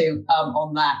want to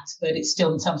on that, but it's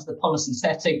still in terms of the policy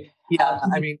setting.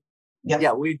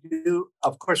 Yeah, we do.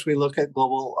 Of course, we look at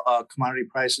global commodity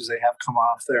prices. They have come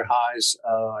off their highs,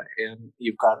 and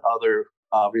you've got other,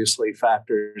 obviously,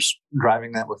 factors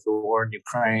driving that with the war in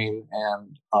Ukraine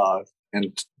and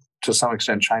to some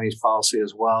extent Chinese policy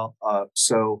as well.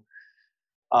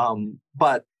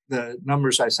 But the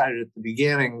numbers I cited at the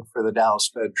beginning for the Dallas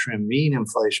Fed trim mean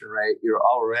inflation rate, you're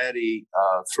already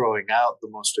throwing out the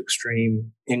most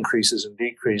extreme increases and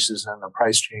decreases in the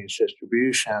price change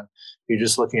distribution. You're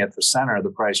just looking at the center of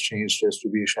the price change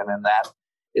distribution, and that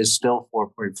is still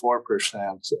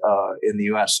 4.4% in the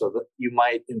U.S. So that you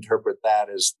might interpret that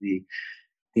as the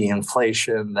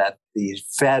inflation that the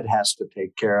Fed has to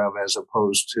take care of, as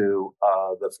opposed to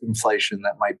the inflation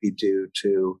that might be due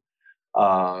to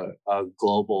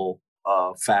global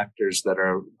factors that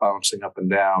are bouncing up and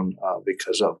down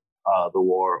because of the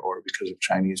war or because of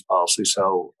Chinese policy.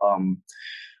 So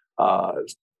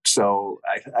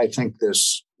I think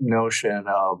this notion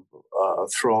of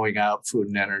throwing out food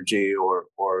and energy or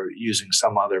using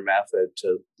some other method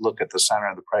to look at the center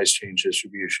of the price change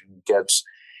distribution gets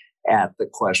at the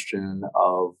question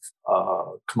of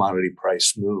commodity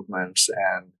price movements.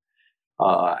 And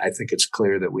I think it's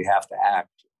clear that we have to act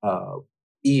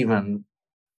even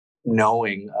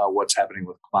knowing what's happening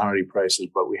with commodity prices,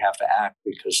 but we have to act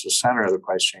because the center of the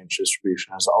price change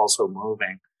distribution is also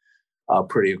moving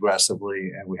pretty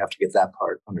aggressively, and we have to get that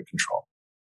part under control.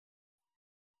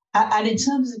 And in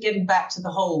terms of getting back to the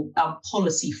whole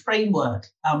policy framework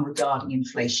regarding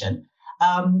inflation,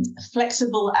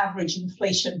 flexible average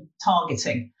inflation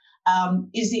targeting,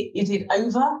 is it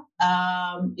over?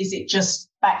 Is it just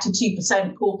back to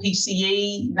 2% core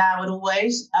PCE now and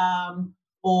always?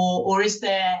 Or is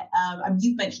there,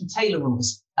 you've mentioned Taylor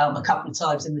rules a couple of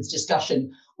times in this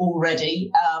discussion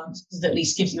already, that at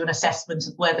least gives you an assessment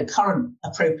of where the current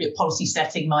appropriate policy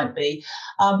setting might be.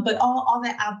 But are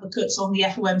there advocates on the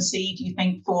FOMC, do you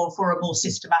think, for a more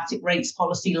systematic rates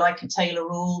policy like a Taylor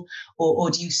rule?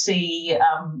 Or do you see,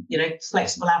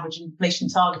 flexible average inflation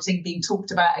targeting being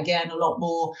talked about again a lot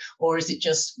more? Or is it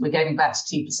just we're going back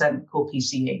to 2% core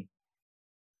PCE?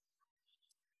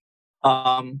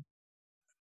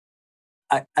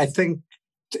 I think,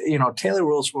 Taylor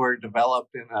rules were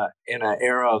developed in an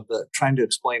era of trying to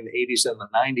explain the 80s and the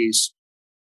 90s,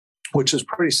 which is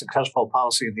pretty successful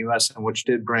policy in the U.S. and which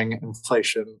did bring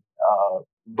inflation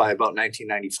by about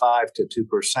 1995 to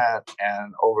 2%,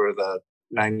 and over the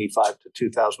 95 to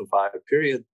 2005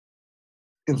 period,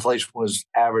 inflation was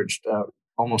averaged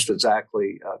almost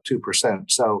exactly 2%.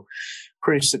 So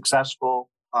pretty successful.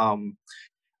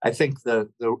 I think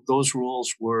those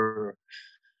rules were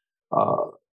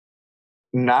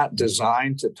not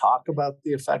designed to talk about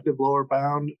the effective lower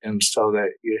bound, and so that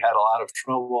you had a lot of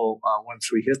trouble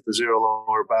once we hit the zero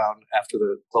lower bound after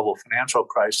the global financial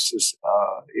crisis.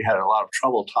 You had a lot of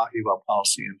trouble talking about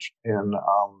policy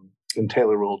in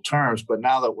Taylor rule terms. But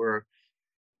now that we're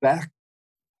back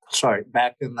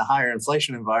in the higher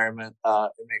inflation environment,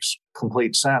 it makes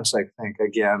complete sense, I think,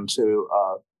 again, to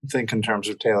think in terms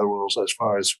of Taylor rules as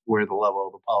far as where the level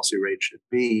of the policy rate should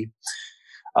be.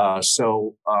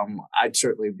 So I'd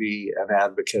certainly be an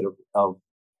advocate of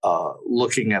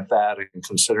looking at that and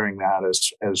considering that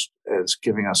as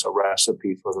giving us a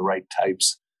recipe for the right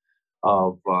types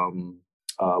of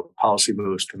policy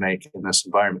moves to make in this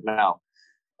environment. Now,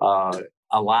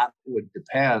 a lot would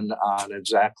depend on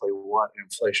exactly what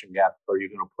inflation gap are you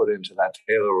going to put into that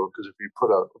Taylor rule. Because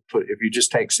if you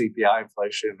just take CPI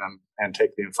inflation and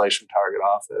take the inflation target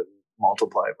off and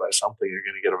multiply it by something, you're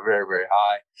going to get a very, very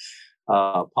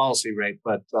high policy rate.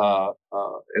 But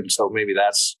and so maybe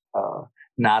that's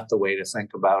not the way to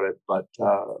think about it. But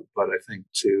I think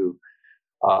to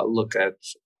look at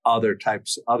other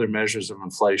measures of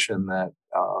inflation that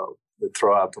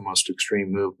throw out the most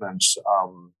extreme movements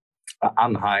on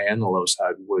the high and the low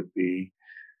side would be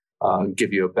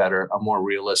give you a more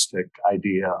realistic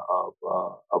idea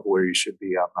of where you should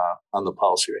be on the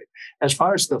policy rate. As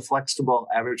far as the flexible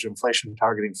average inflation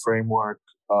targeting framework,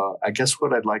 I guess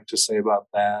what I'd like to say about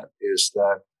that is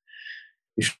that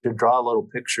you should draw a little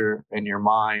picture in your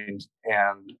mind,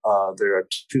 and there are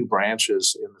two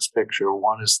branches in this picture.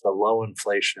 One is the low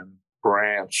inflation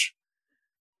branch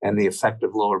and the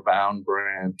effective lower bound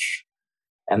branch,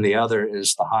 and the other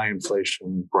is the high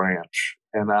inflation branch.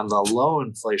 And on the low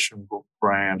inflation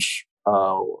branch,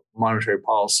 monetary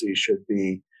policy should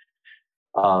be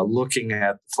looking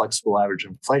at the flexible average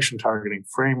inflation targeting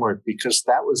framework, because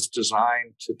that was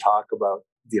designed to talk about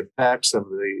the effects of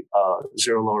the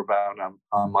zero lower bound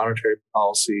on monetary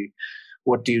policy.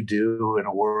 What do you do in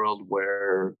a world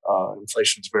where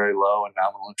inflation is very low and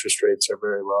nominal interest rates are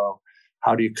very low?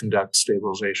 How do you conduct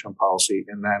stabilization policy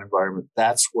in that environment?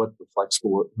 That's what the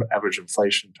flexible average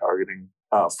inflation targeting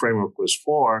framework was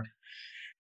for.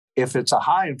 If it's a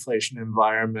high inflation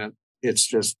environment, it's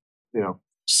just,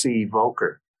 see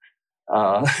Volcker.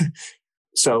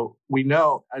 So we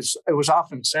know, as it was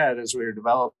often said as we were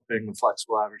developing the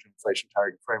flexible average inflation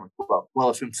target framework, well,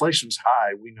 if inflation's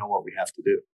high, we know what we have to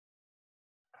do.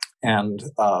 And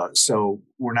so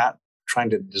we're not trying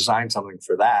to design something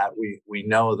for that. We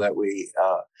know that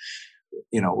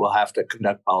we'll have to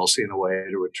conduct policy in a way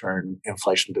to return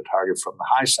inflation to target from the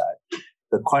high side.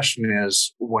 The question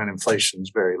is, when inflation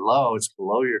is very low, it's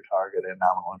below your target, and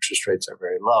nominal interest rates are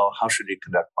very low, how should you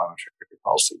conduct monetary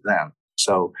policy then?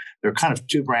 So there are kind of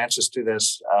two branches to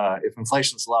this. If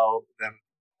inflation's low, then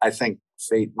I think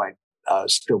fate might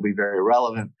still be very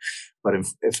relevant. But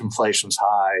if inflation's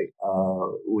high,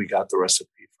 we got the recipe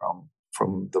from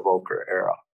the Volcker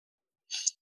era.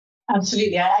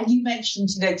 Absolutely. And you mentioned,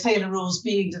 Taylor rules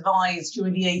being devised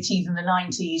during the 80s and the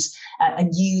 90s and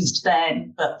used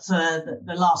then, but for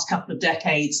the last couple of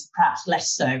decades, perhaps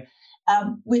less so,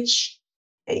 which,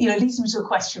 leads me to a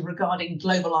question regarding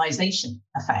globalization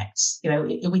effects.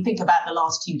 If we think about the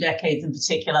last 2 decades in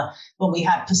particular, when we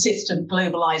had persistent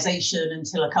globalization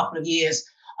until a couple of years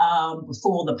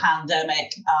before the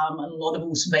pandemic, and a lot of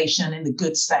automation in the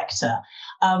goods sector.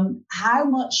 How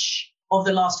much of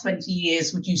the last 20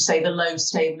 years would you say the low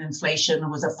stable inflation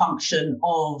was a function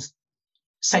of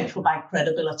central bank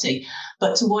credibility?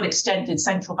 But to what extent did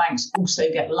central banks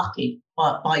also get lucky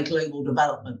by global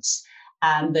developments?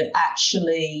 And that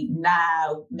actually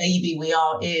now maybe we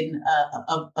are in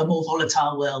a more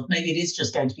volatile world. Maybe it is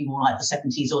just going to be more like the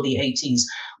 70s or the 80s,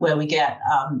 where we get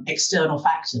external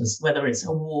factors, whether it's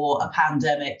a war, a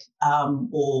pandemic,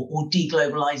 or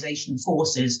deglobalization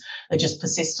forces, are just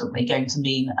persistently going to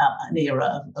mean an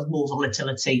era of more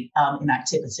volatility in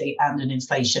activity and in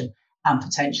inflation and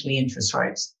potentially interest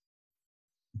rates.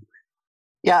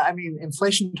 Yeah, I mean,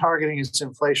 inflation targeting is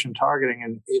inflation targeting,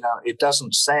 and it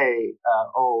doesn't say,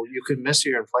 you can miss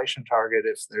your inflation target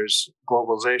if there's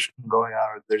globalization going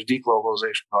on or there's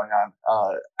deglobalization going on.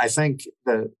 I think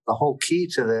the whole key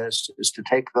to this is to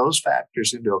take those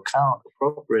factors into account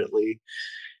appropriately,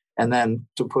 and then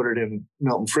to put it in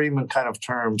Milton Friedman kind of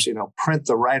terms, print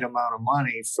the right amount of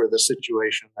money for the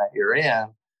situation that you're in,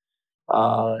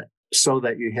 so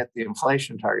that you hit the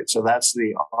inflation target. So that's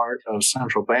the art of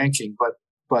central banking, but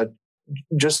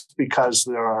just because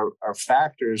there are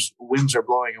factors, winds are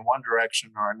blowing in one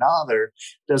direction or another,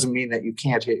 doesn't mean that you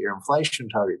can't hit your inflation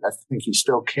target. I think you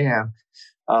still can,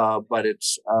 but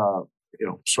it's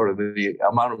sort of the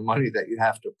amount of money that you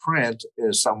have to print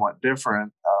is somewhat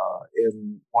different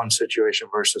in one situation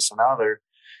versus another.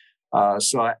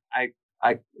 So I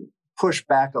push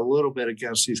back a little bit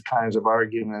against these kinds of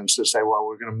arguments to say, well,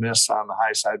 we're going to miss on the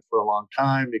high side for a long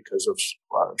time because of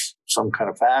some kind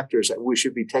of factors. And we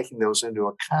should be taking those into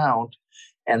account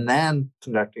and then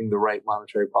conducting the right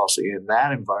monetary policy in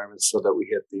that environment so that we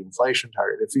hit the inflation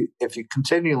target. If you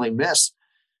continually miss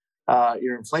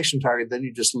your inflation target, then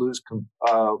you just lose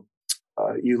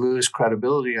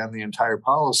credibility on the entire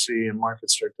policy, and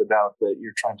markets start to doubt that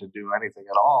you're trying to do anything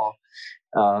at all.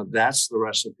 That's the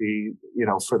recipe,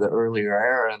 for the earlier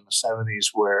era in the 70s,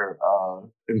 where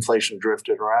inflation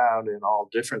drifted around in all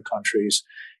different countries,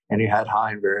 and you had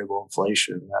high and variable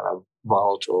inflation and a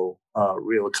volatile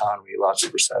real economy, lots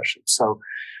of recessions. So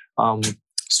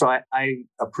I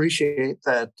appreciate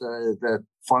that that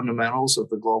fundamentals of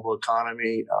the global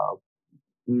economy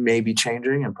may be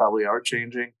changing and probably are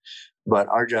changing, but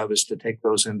our job is to take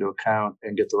those into account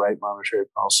and get the right monetary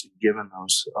policy given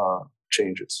those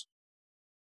changes.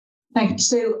 Thank you.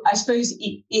 So I suppose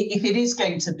if it is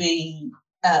going to be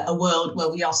a world where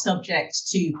we are subject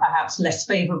to perhaps less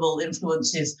favorable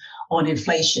influences on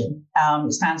inflation,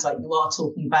 it sounds like you are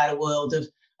talking about a world of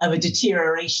a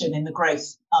deterioration in the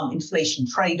growth inflation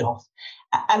trade-off.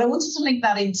 And I wanted to link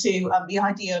that into the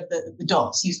idea of the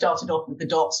dots. You started off with the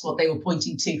dots, what they were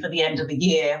pointing to for the end of the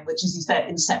year, which, as you said,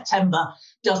 in September,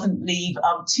 doesn't leave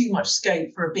too much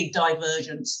scope for a big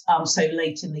divergence so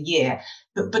late in the year.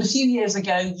 But a few years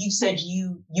ago, you said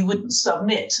you wouldn't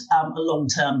submit a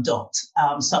long-term dot,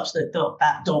 such that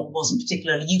that dot wasn't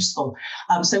particularly useful.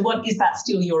 So what is that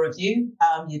still your view,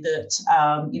 that,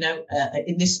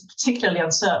 in this particularly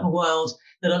uncertain world,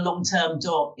 that a long-term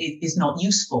dot is not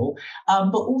useful?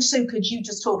 But also, could you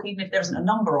just talk, even if there isn't a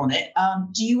number on it,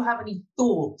 do you have any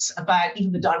thoughts about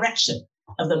even the direction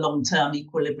of the long-term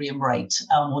equilibrium rate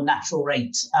or natural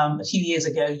rate? A few years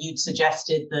ago, you'd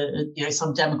suggested that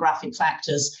some demographic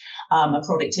factors,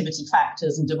 productivity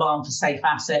factors, and demand for safe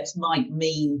assets might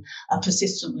mean a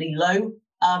persistently low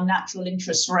natural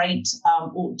interest rate,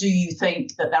 or do you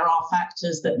think that there are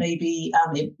factors that maybe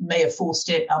it may have forced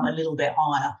it a little bit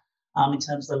higher in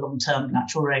terms of the long-term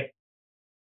natural rate?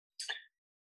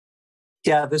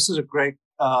 Yeah, this is a great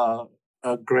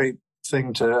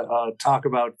thing to talk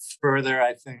about further.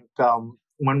 I think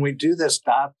when we do this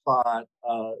dot plot,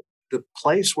 the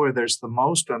place where there's the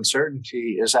most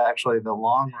uncertainty is actually the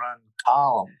long-run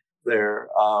column there,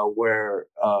 where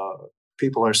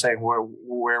people are saying where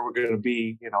we're going to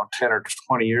be, 10 or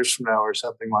 20 years from now or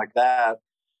something like that.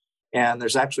 And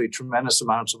there's actually tremendous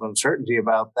amounts of uncertainty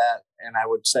about that. And I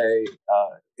would say,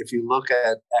 if you look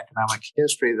at economic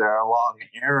history, there are long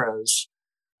eras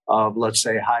of, let's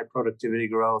say, high productivity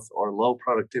growth or low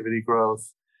productivity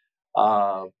growth.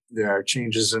 There are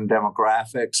changes in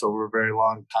demographics over very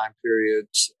long time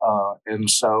periods. And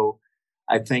so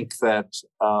I think that,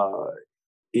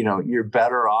 you're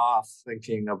better off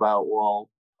thinking about,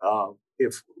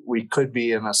 if we could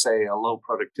be in a low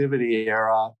productivity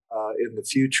era in the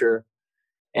future,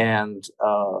 and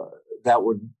that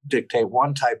would dictate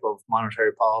one type of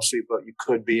monetary policy, but you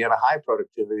could be in a high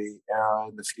productivity era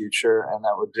in the future, and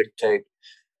that would dictate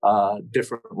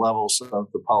different levels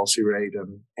of the policy rate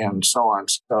and so on.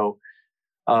 So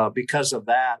because of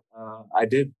that, I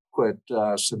did quit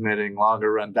submitting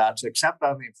longer run dots, except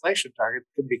on the inflation target,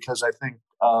 because I think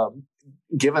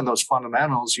given those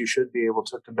fundamentals, you should be able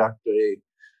to conduct a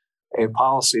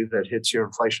policy that hits your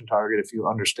inflation target if you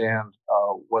understand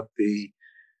what the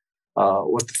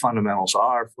fundamentals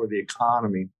are for the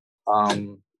economy.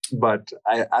 But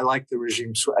I like the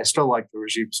regime. I still like the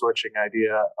regime switching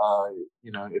idea.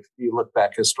 If you look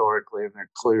back historically, and there are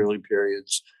clearly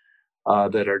periods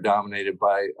that are dominated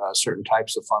by certain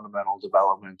types of fundamental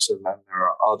developments, and then there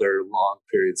are other long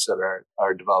periods that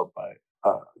are developed by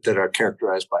that are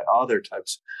characterized by other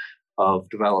types of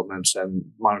developments, and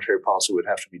monetary policy would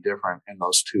have to be different in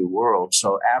those two worlds.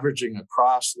 So averaging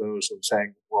across those and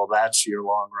saying, well, that's your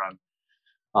long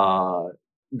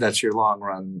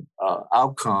run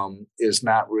outcome is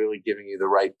not really giving you the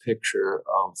right picture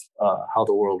of how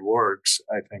the world works.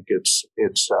 I think it's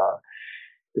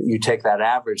you take that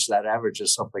average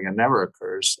is something that never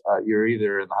occurs. You're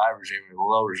either in the high regime or the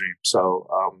low regime. So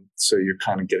you're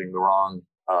kind of getting the wrong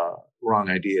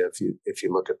idea if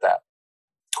you look at that.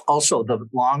 Also, the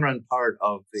long run part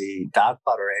of the dot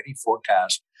plot or any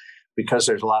forecast, because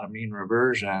there's a lot of mean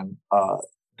reversion,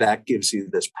 that gives you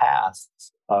this path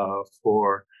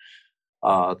for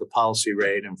the policy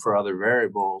rate and for other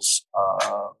variables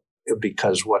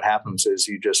because what happens is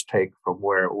you just take from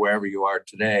wherever you are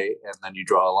today, and then you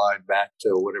draw a line back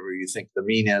to whatever you think the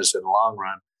mean is in the long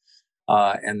run.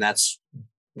 And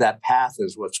that path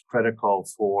is what's critical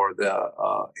for the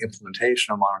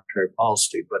implementation of monetary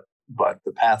policy. But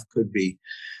the path could be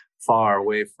far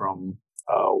away from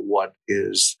what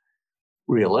is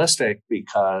realistic,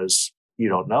 because you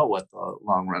don't know what the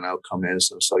long run outcome is,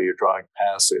 and so you're drawing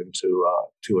paths into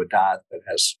to a dot that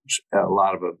has a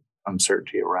lot of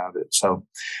uncertainty around it. So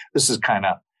this is kind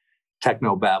of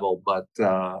techno babble, but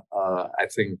I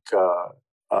think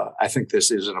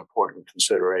this is an important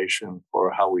consideration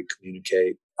for how we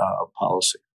communicate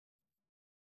policy.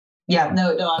 Yeah,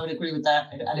 no, I would agree with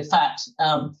that. And in fact,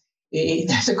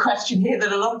 there's a question here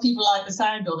that a lot of people like the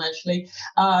sound of, actually.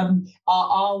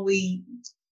 Are we?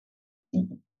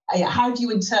 How do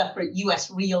you interpret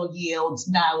US real yields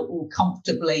now all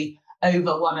comfortably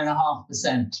over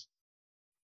 1.5%?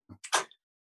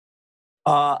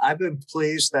 I've been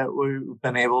pleased that we've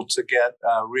been able to get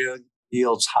real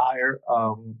yields higher,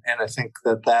 and I think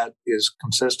that is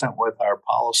consistent with our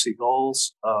policy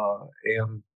goals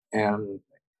and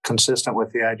consistent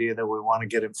with the idea that we want to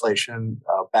get inflation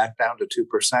back down to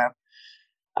 2%.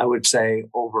 I would say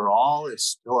overall it's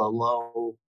still a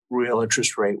low real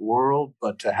interest rate world,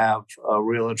 but to have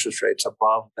real interest rates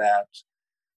above that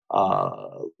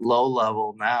low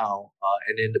level now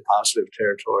and into positive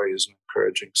territory is an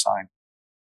encouraging sign.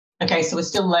 Okay, so we're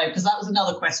still low, because that was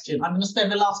another question. I'm going to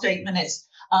spend the last 8 minutes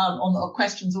on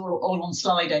questions all on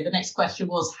Slido. The next question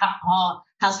was,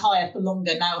 has higher for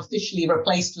longer now officially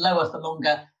replaced lower for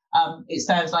longer? It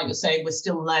sounds like you're saying we're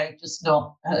still low, just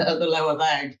not at the lower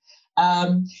bound.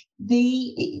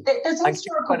 There's a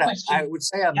historical question. I would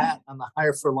say on that, on the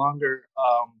higher for longer,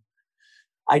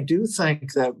 I do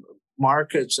think that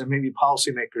markets and maybe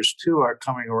policymakers too are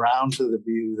coming around to the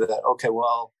view that, okay,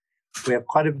 well, we have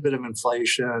quite a bit of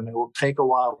inflation. It will take a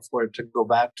while for it to go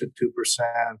back to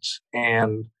 2%,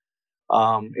 and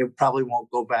it probably won't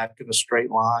go back in a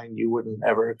straight line. You wouldn't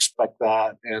ever expect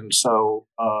that, and so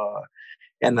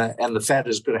and the Fed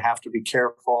is going to have to be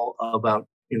careful about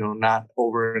not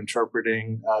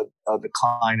over-interpreting a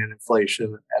decline in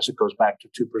inflation as it goes back to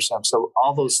 2%. So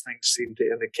all those things seem to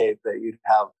indicate that you'd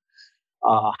have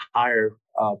a higher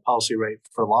policy rate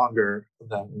for longer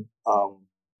than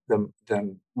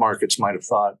markets might have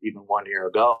thought even 1 year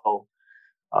ago.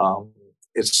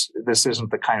 This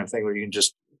isn't the kind of thing where you can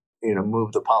just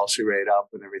move the policy rate up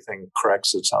and everything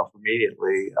corrects itself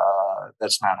immediately.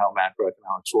 That's not how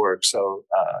macroeconomics works. So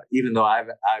even though I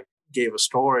gave a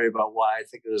story about why I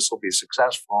think this will be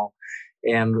successful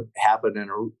and happen in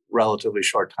a relatively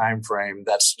short time frame,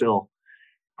 that still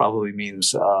probably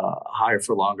means higher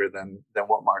for longer than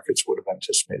what markets would have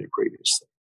anticipated previously.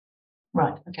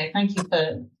 Right. Okay. Thank you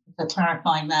for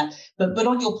clarifying that. But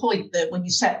on your point that when you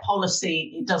set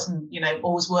policy, it doesn't,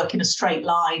 always work in a straight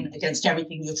line against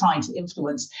everything you're trying to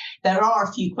influence. There are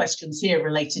a few questions here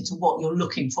related to what you're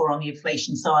looking for on the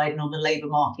inflation side and on the labour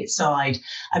market side.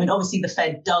 I mean, obviously the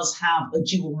Fed does have a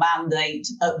dual mandate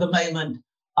at the moment.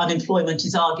 Unemployment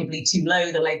is arguably too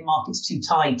low. The labour market's too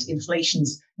tight.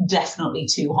 Inflation's definitely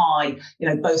too high.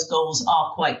 Both goals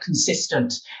are quite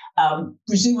consistent.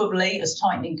 Presumably, as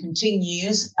tightening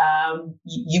continues,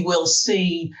 you will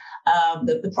see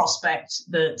the prospect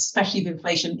that, especially if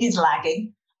inflation is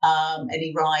lagging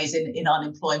any rise in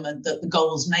unemployment, that the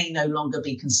goals may no longer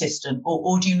be consistent.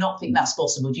 Or do you not think that's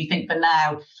possible? Do you think for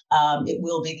now it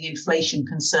will be the inflation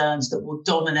concerns that will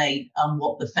dominate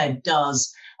what the Fed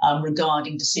does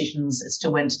regarding decisions as to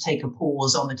when to take a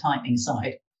pause on the tightening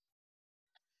side?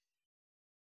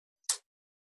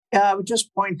 Yeah, I would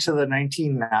just point to the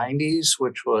 1990s,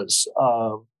 which was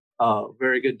a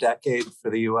very good decade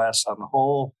for the U.S. on the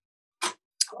whole.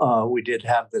 We did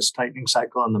have this tightening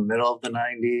cycle in the middle of the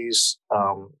 90s.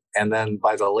 And then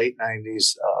by the late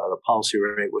 90s, the policy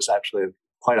rate was actually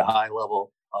quite a high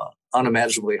level,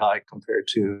 unimaginably high compared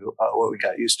to what we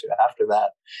got used to after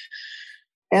that.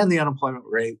 And the unemployment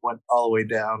rate went all the way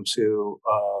down to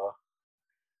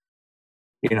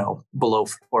below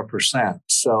 4%.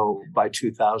 So by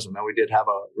 2000, now we did have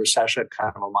a recession,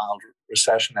 kind of a mild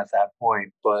recession at that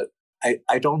point, but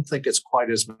I don't think it's quite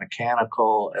as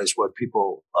mechanical as what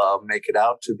people make it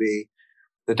out to be.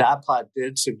 The dot plot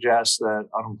did suggest that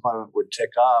unemployment would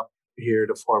tick up here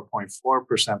to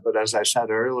 4.4%, but as I said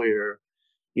earlier,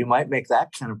 you might make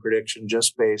that kind of prediction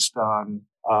just based on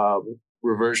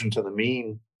reversion to the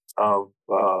mean of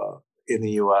in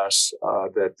the U.S.,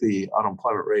 that the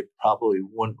unemployment rate probably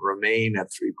wouldn't remain at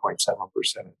 3.7%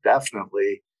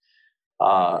 indefinitely.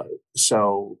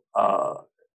 So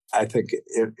I think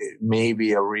it may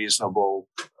be a reasonable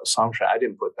assumption. I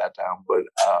didn't put that down, but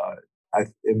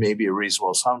it may be a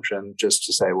reasonable assumption just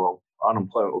to say, well,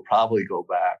 unemployment will probably go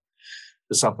back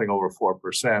to something over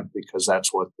 4% because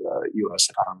that's what the U.S.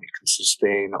 economy can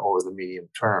sustain over the medium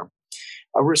term.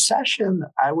 A recession,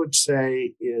 I would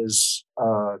say, is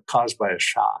caused by a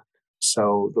shock.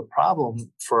 So the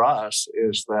problem for us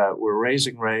is that we're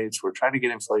raising rates. We're trying to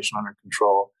get inflation under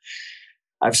control.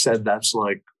 I've said that's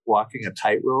like walking a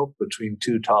tightrope between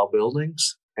two tall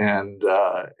buildings, and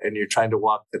you're trying to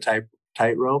walk the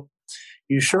tightrope.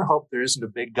 You sure hope there isn't a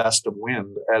big gust of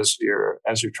wind as you're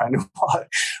trying to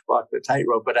walk the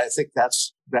tightrope. But I think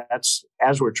that's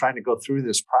as we're trying to go through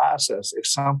this process. If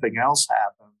something else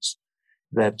happens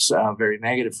that's very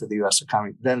negative for the U.S.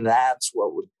 economy, then that's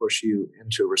what would push you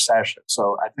into recession.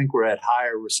 So I think we're at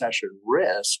higher recession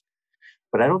risk,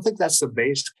 but I don't think that's the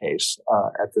base case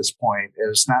at this point. And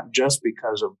it's not just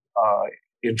because of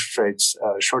interest rates,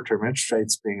 short-term interest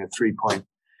rates being at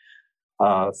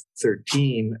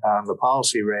 3.13 on the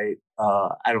policy rate.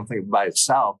 I don't think by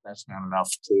itself that's not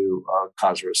enough to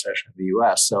cause a recession in the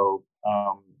U.S. So,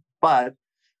 but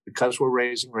because we're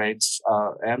raising rates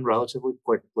and relatively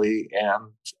quickly,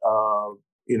 and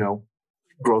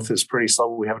growth is pretty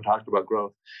slow. We haven't talked about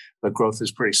growth, but growth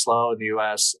is pretty slow in the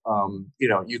U.S.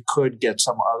 You could get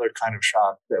some other kind of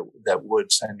shock that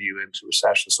would send you into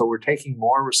recession. So we're taking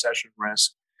more recession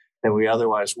risk than we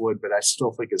otherwise would, but I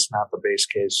still think it's not the base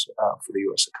case for the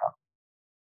U.S.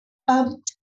 economy.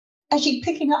 Actually,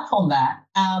 picking up on that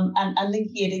and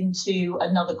linking it into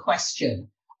another question.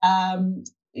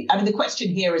 The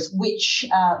question here is which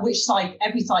side,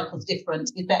 every cycle is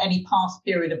different. Is there any past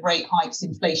period of rate hikes,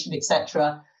 inflation,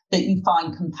 etc., that you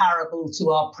find comparable to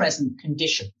our present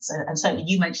conditions? And certainly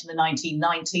you mentioned the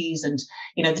 1990s, and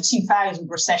the 2000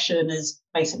 recession is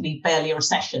basically barely a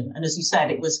recession. And as you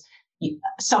said, it was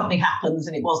something happens,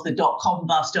 and it was the dot-com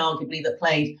bust, arguably, that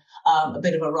played a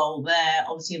bit of a role there.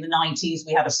 Obviously, in the 90s,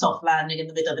 we had a soft landing in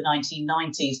the middle of the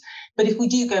 1990s. But if we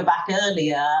do go back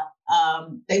earlier,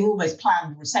 they were almost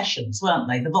planned recessions, weren't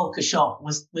they? The Volcker shock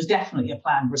was definitely a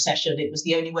planned recession. It was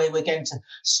the only way we're going to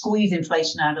squeeze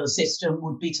inflation out of the system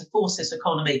would be to force this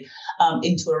economy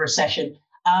into a recession.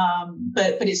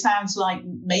 But it sounds like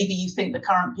maybe you think the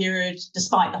current period,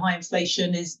 despite the high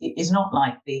inflation, is not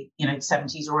like the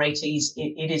 70s or 80s.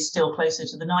 It is still closer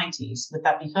to the 90s. Would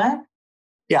that be fair?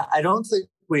 Yeah, I don't think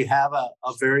we have a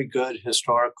very good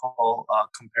historical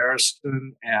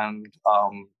comparison, and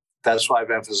that's why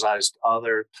I've emphasized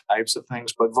other types of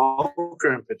things. But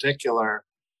Volcker in particular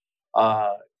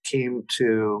came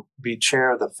to be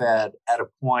chair of the Fed at a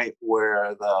point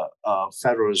where the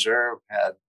Federal Reserve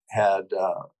had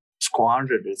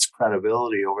squandered its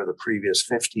credibility over the previous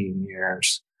 15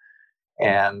 years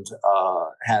and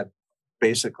had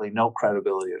basically no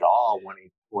credibility at all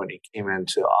when he came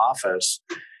into office.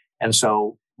 And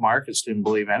so markets didn't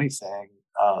believe anything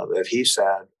that he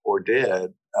said or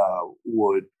did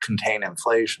would contain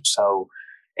inflation. So,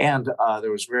 and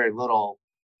there was very little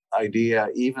idea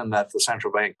even that the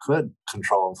central bank could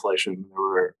control inflation. There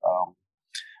were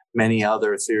many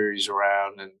other theories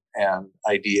around and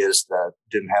ideas that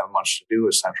didn't have much to do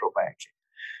with central banking.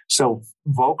 So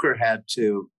Volcker had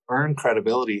to earn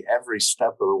credibility every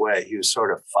step of the way. He was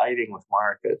sort of fighting with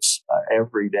markets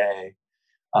every day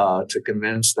to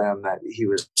convince them that he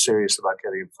was serious about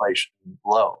getting inflation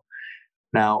low.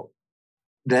 Now,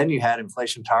 then you had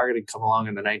inflation targeting come along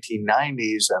in the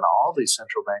 1990s, and all these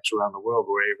central banks around the world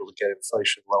were able to get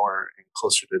inflation lower and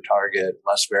closer to target,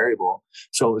 less variable.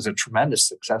 So it was a tremendous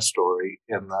success story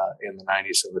in the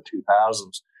 90s and the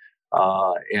 2000s.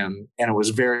 And it was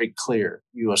very clear.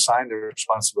 You assign the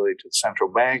responsibility to the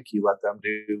central bank, you let them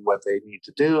do what they need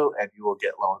to do, and you will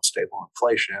get low and stable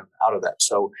inflation out of that.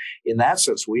 So in that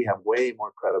sense, we have way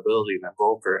more credibility than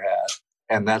Volcker had.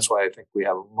 And that's why I think we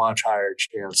have a much higher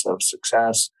chance of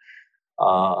success,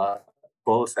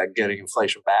 both at getting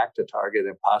inflation back to target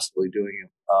and possibly doing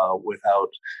it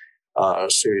without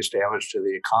serious damage to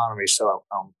the economy. So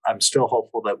I'm still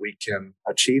hopeful that we can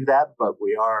achieve that, but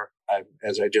we are,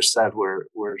 as I just said, we're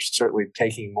certainly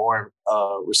taking more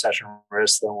recession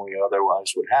risk than we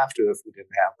otherwise would have to if we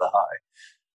didn't have the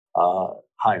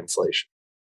high inflation.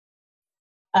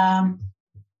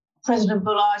 President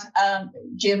Bullard,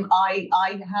 Jim, I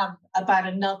have about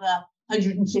another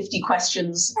 150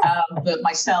 questions that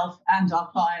myself and our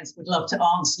clients would love to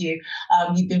answer you.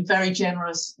 You've been very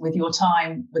generous with your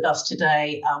time with us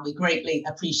today. We greatly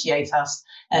appreciate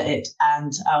it,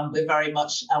 and we're very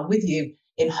much with you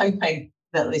in hoping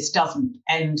that this doesn't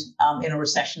end in a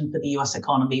recession for the US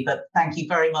economy. But thank you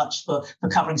very much for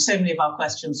covering so many of our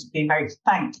questions, being very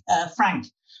frank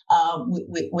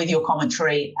with your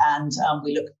commentary. And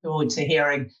we look forward to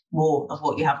hearing more of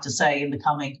what you have to say in the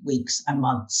coming weeks and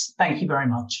months. Thank you very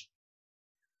much.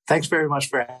 Thanks very much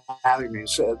for having me.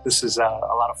 So this is a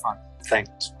lot of fun.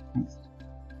 Thanks.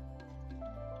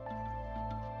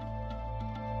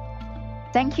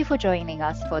 Thank you for joining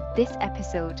us for this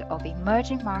episode of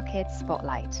Emerging Markets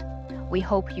Spotlight. We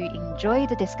hope you enjoy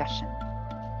the discussion.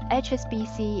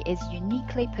 HSBC is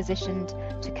uniquely positioned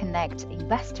to connect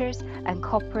investors and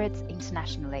corporates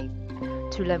internationally.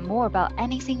 To learn more about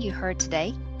anything you heard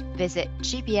today, visit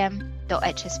gbm.hsbc.com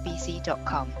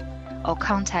or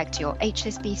contact your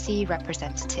HSBC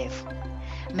representative.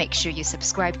 Make sure you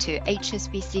subscribe to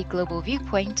HSBC Global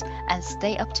Viewpoint and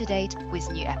stay up to date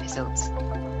with new episodes.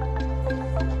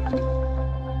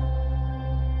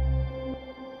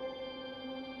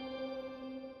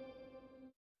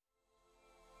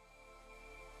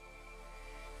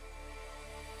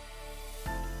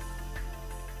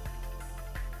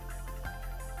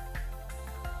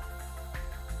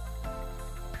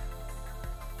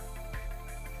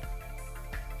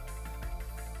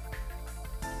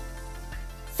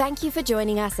 Thank you for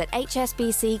joining us at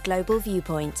HSBC Global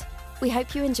Viewpoint. We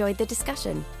hope you enjoyed the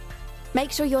discussion.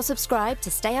 Make sure you're subscribed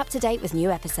to stay up to date with new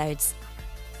episodes.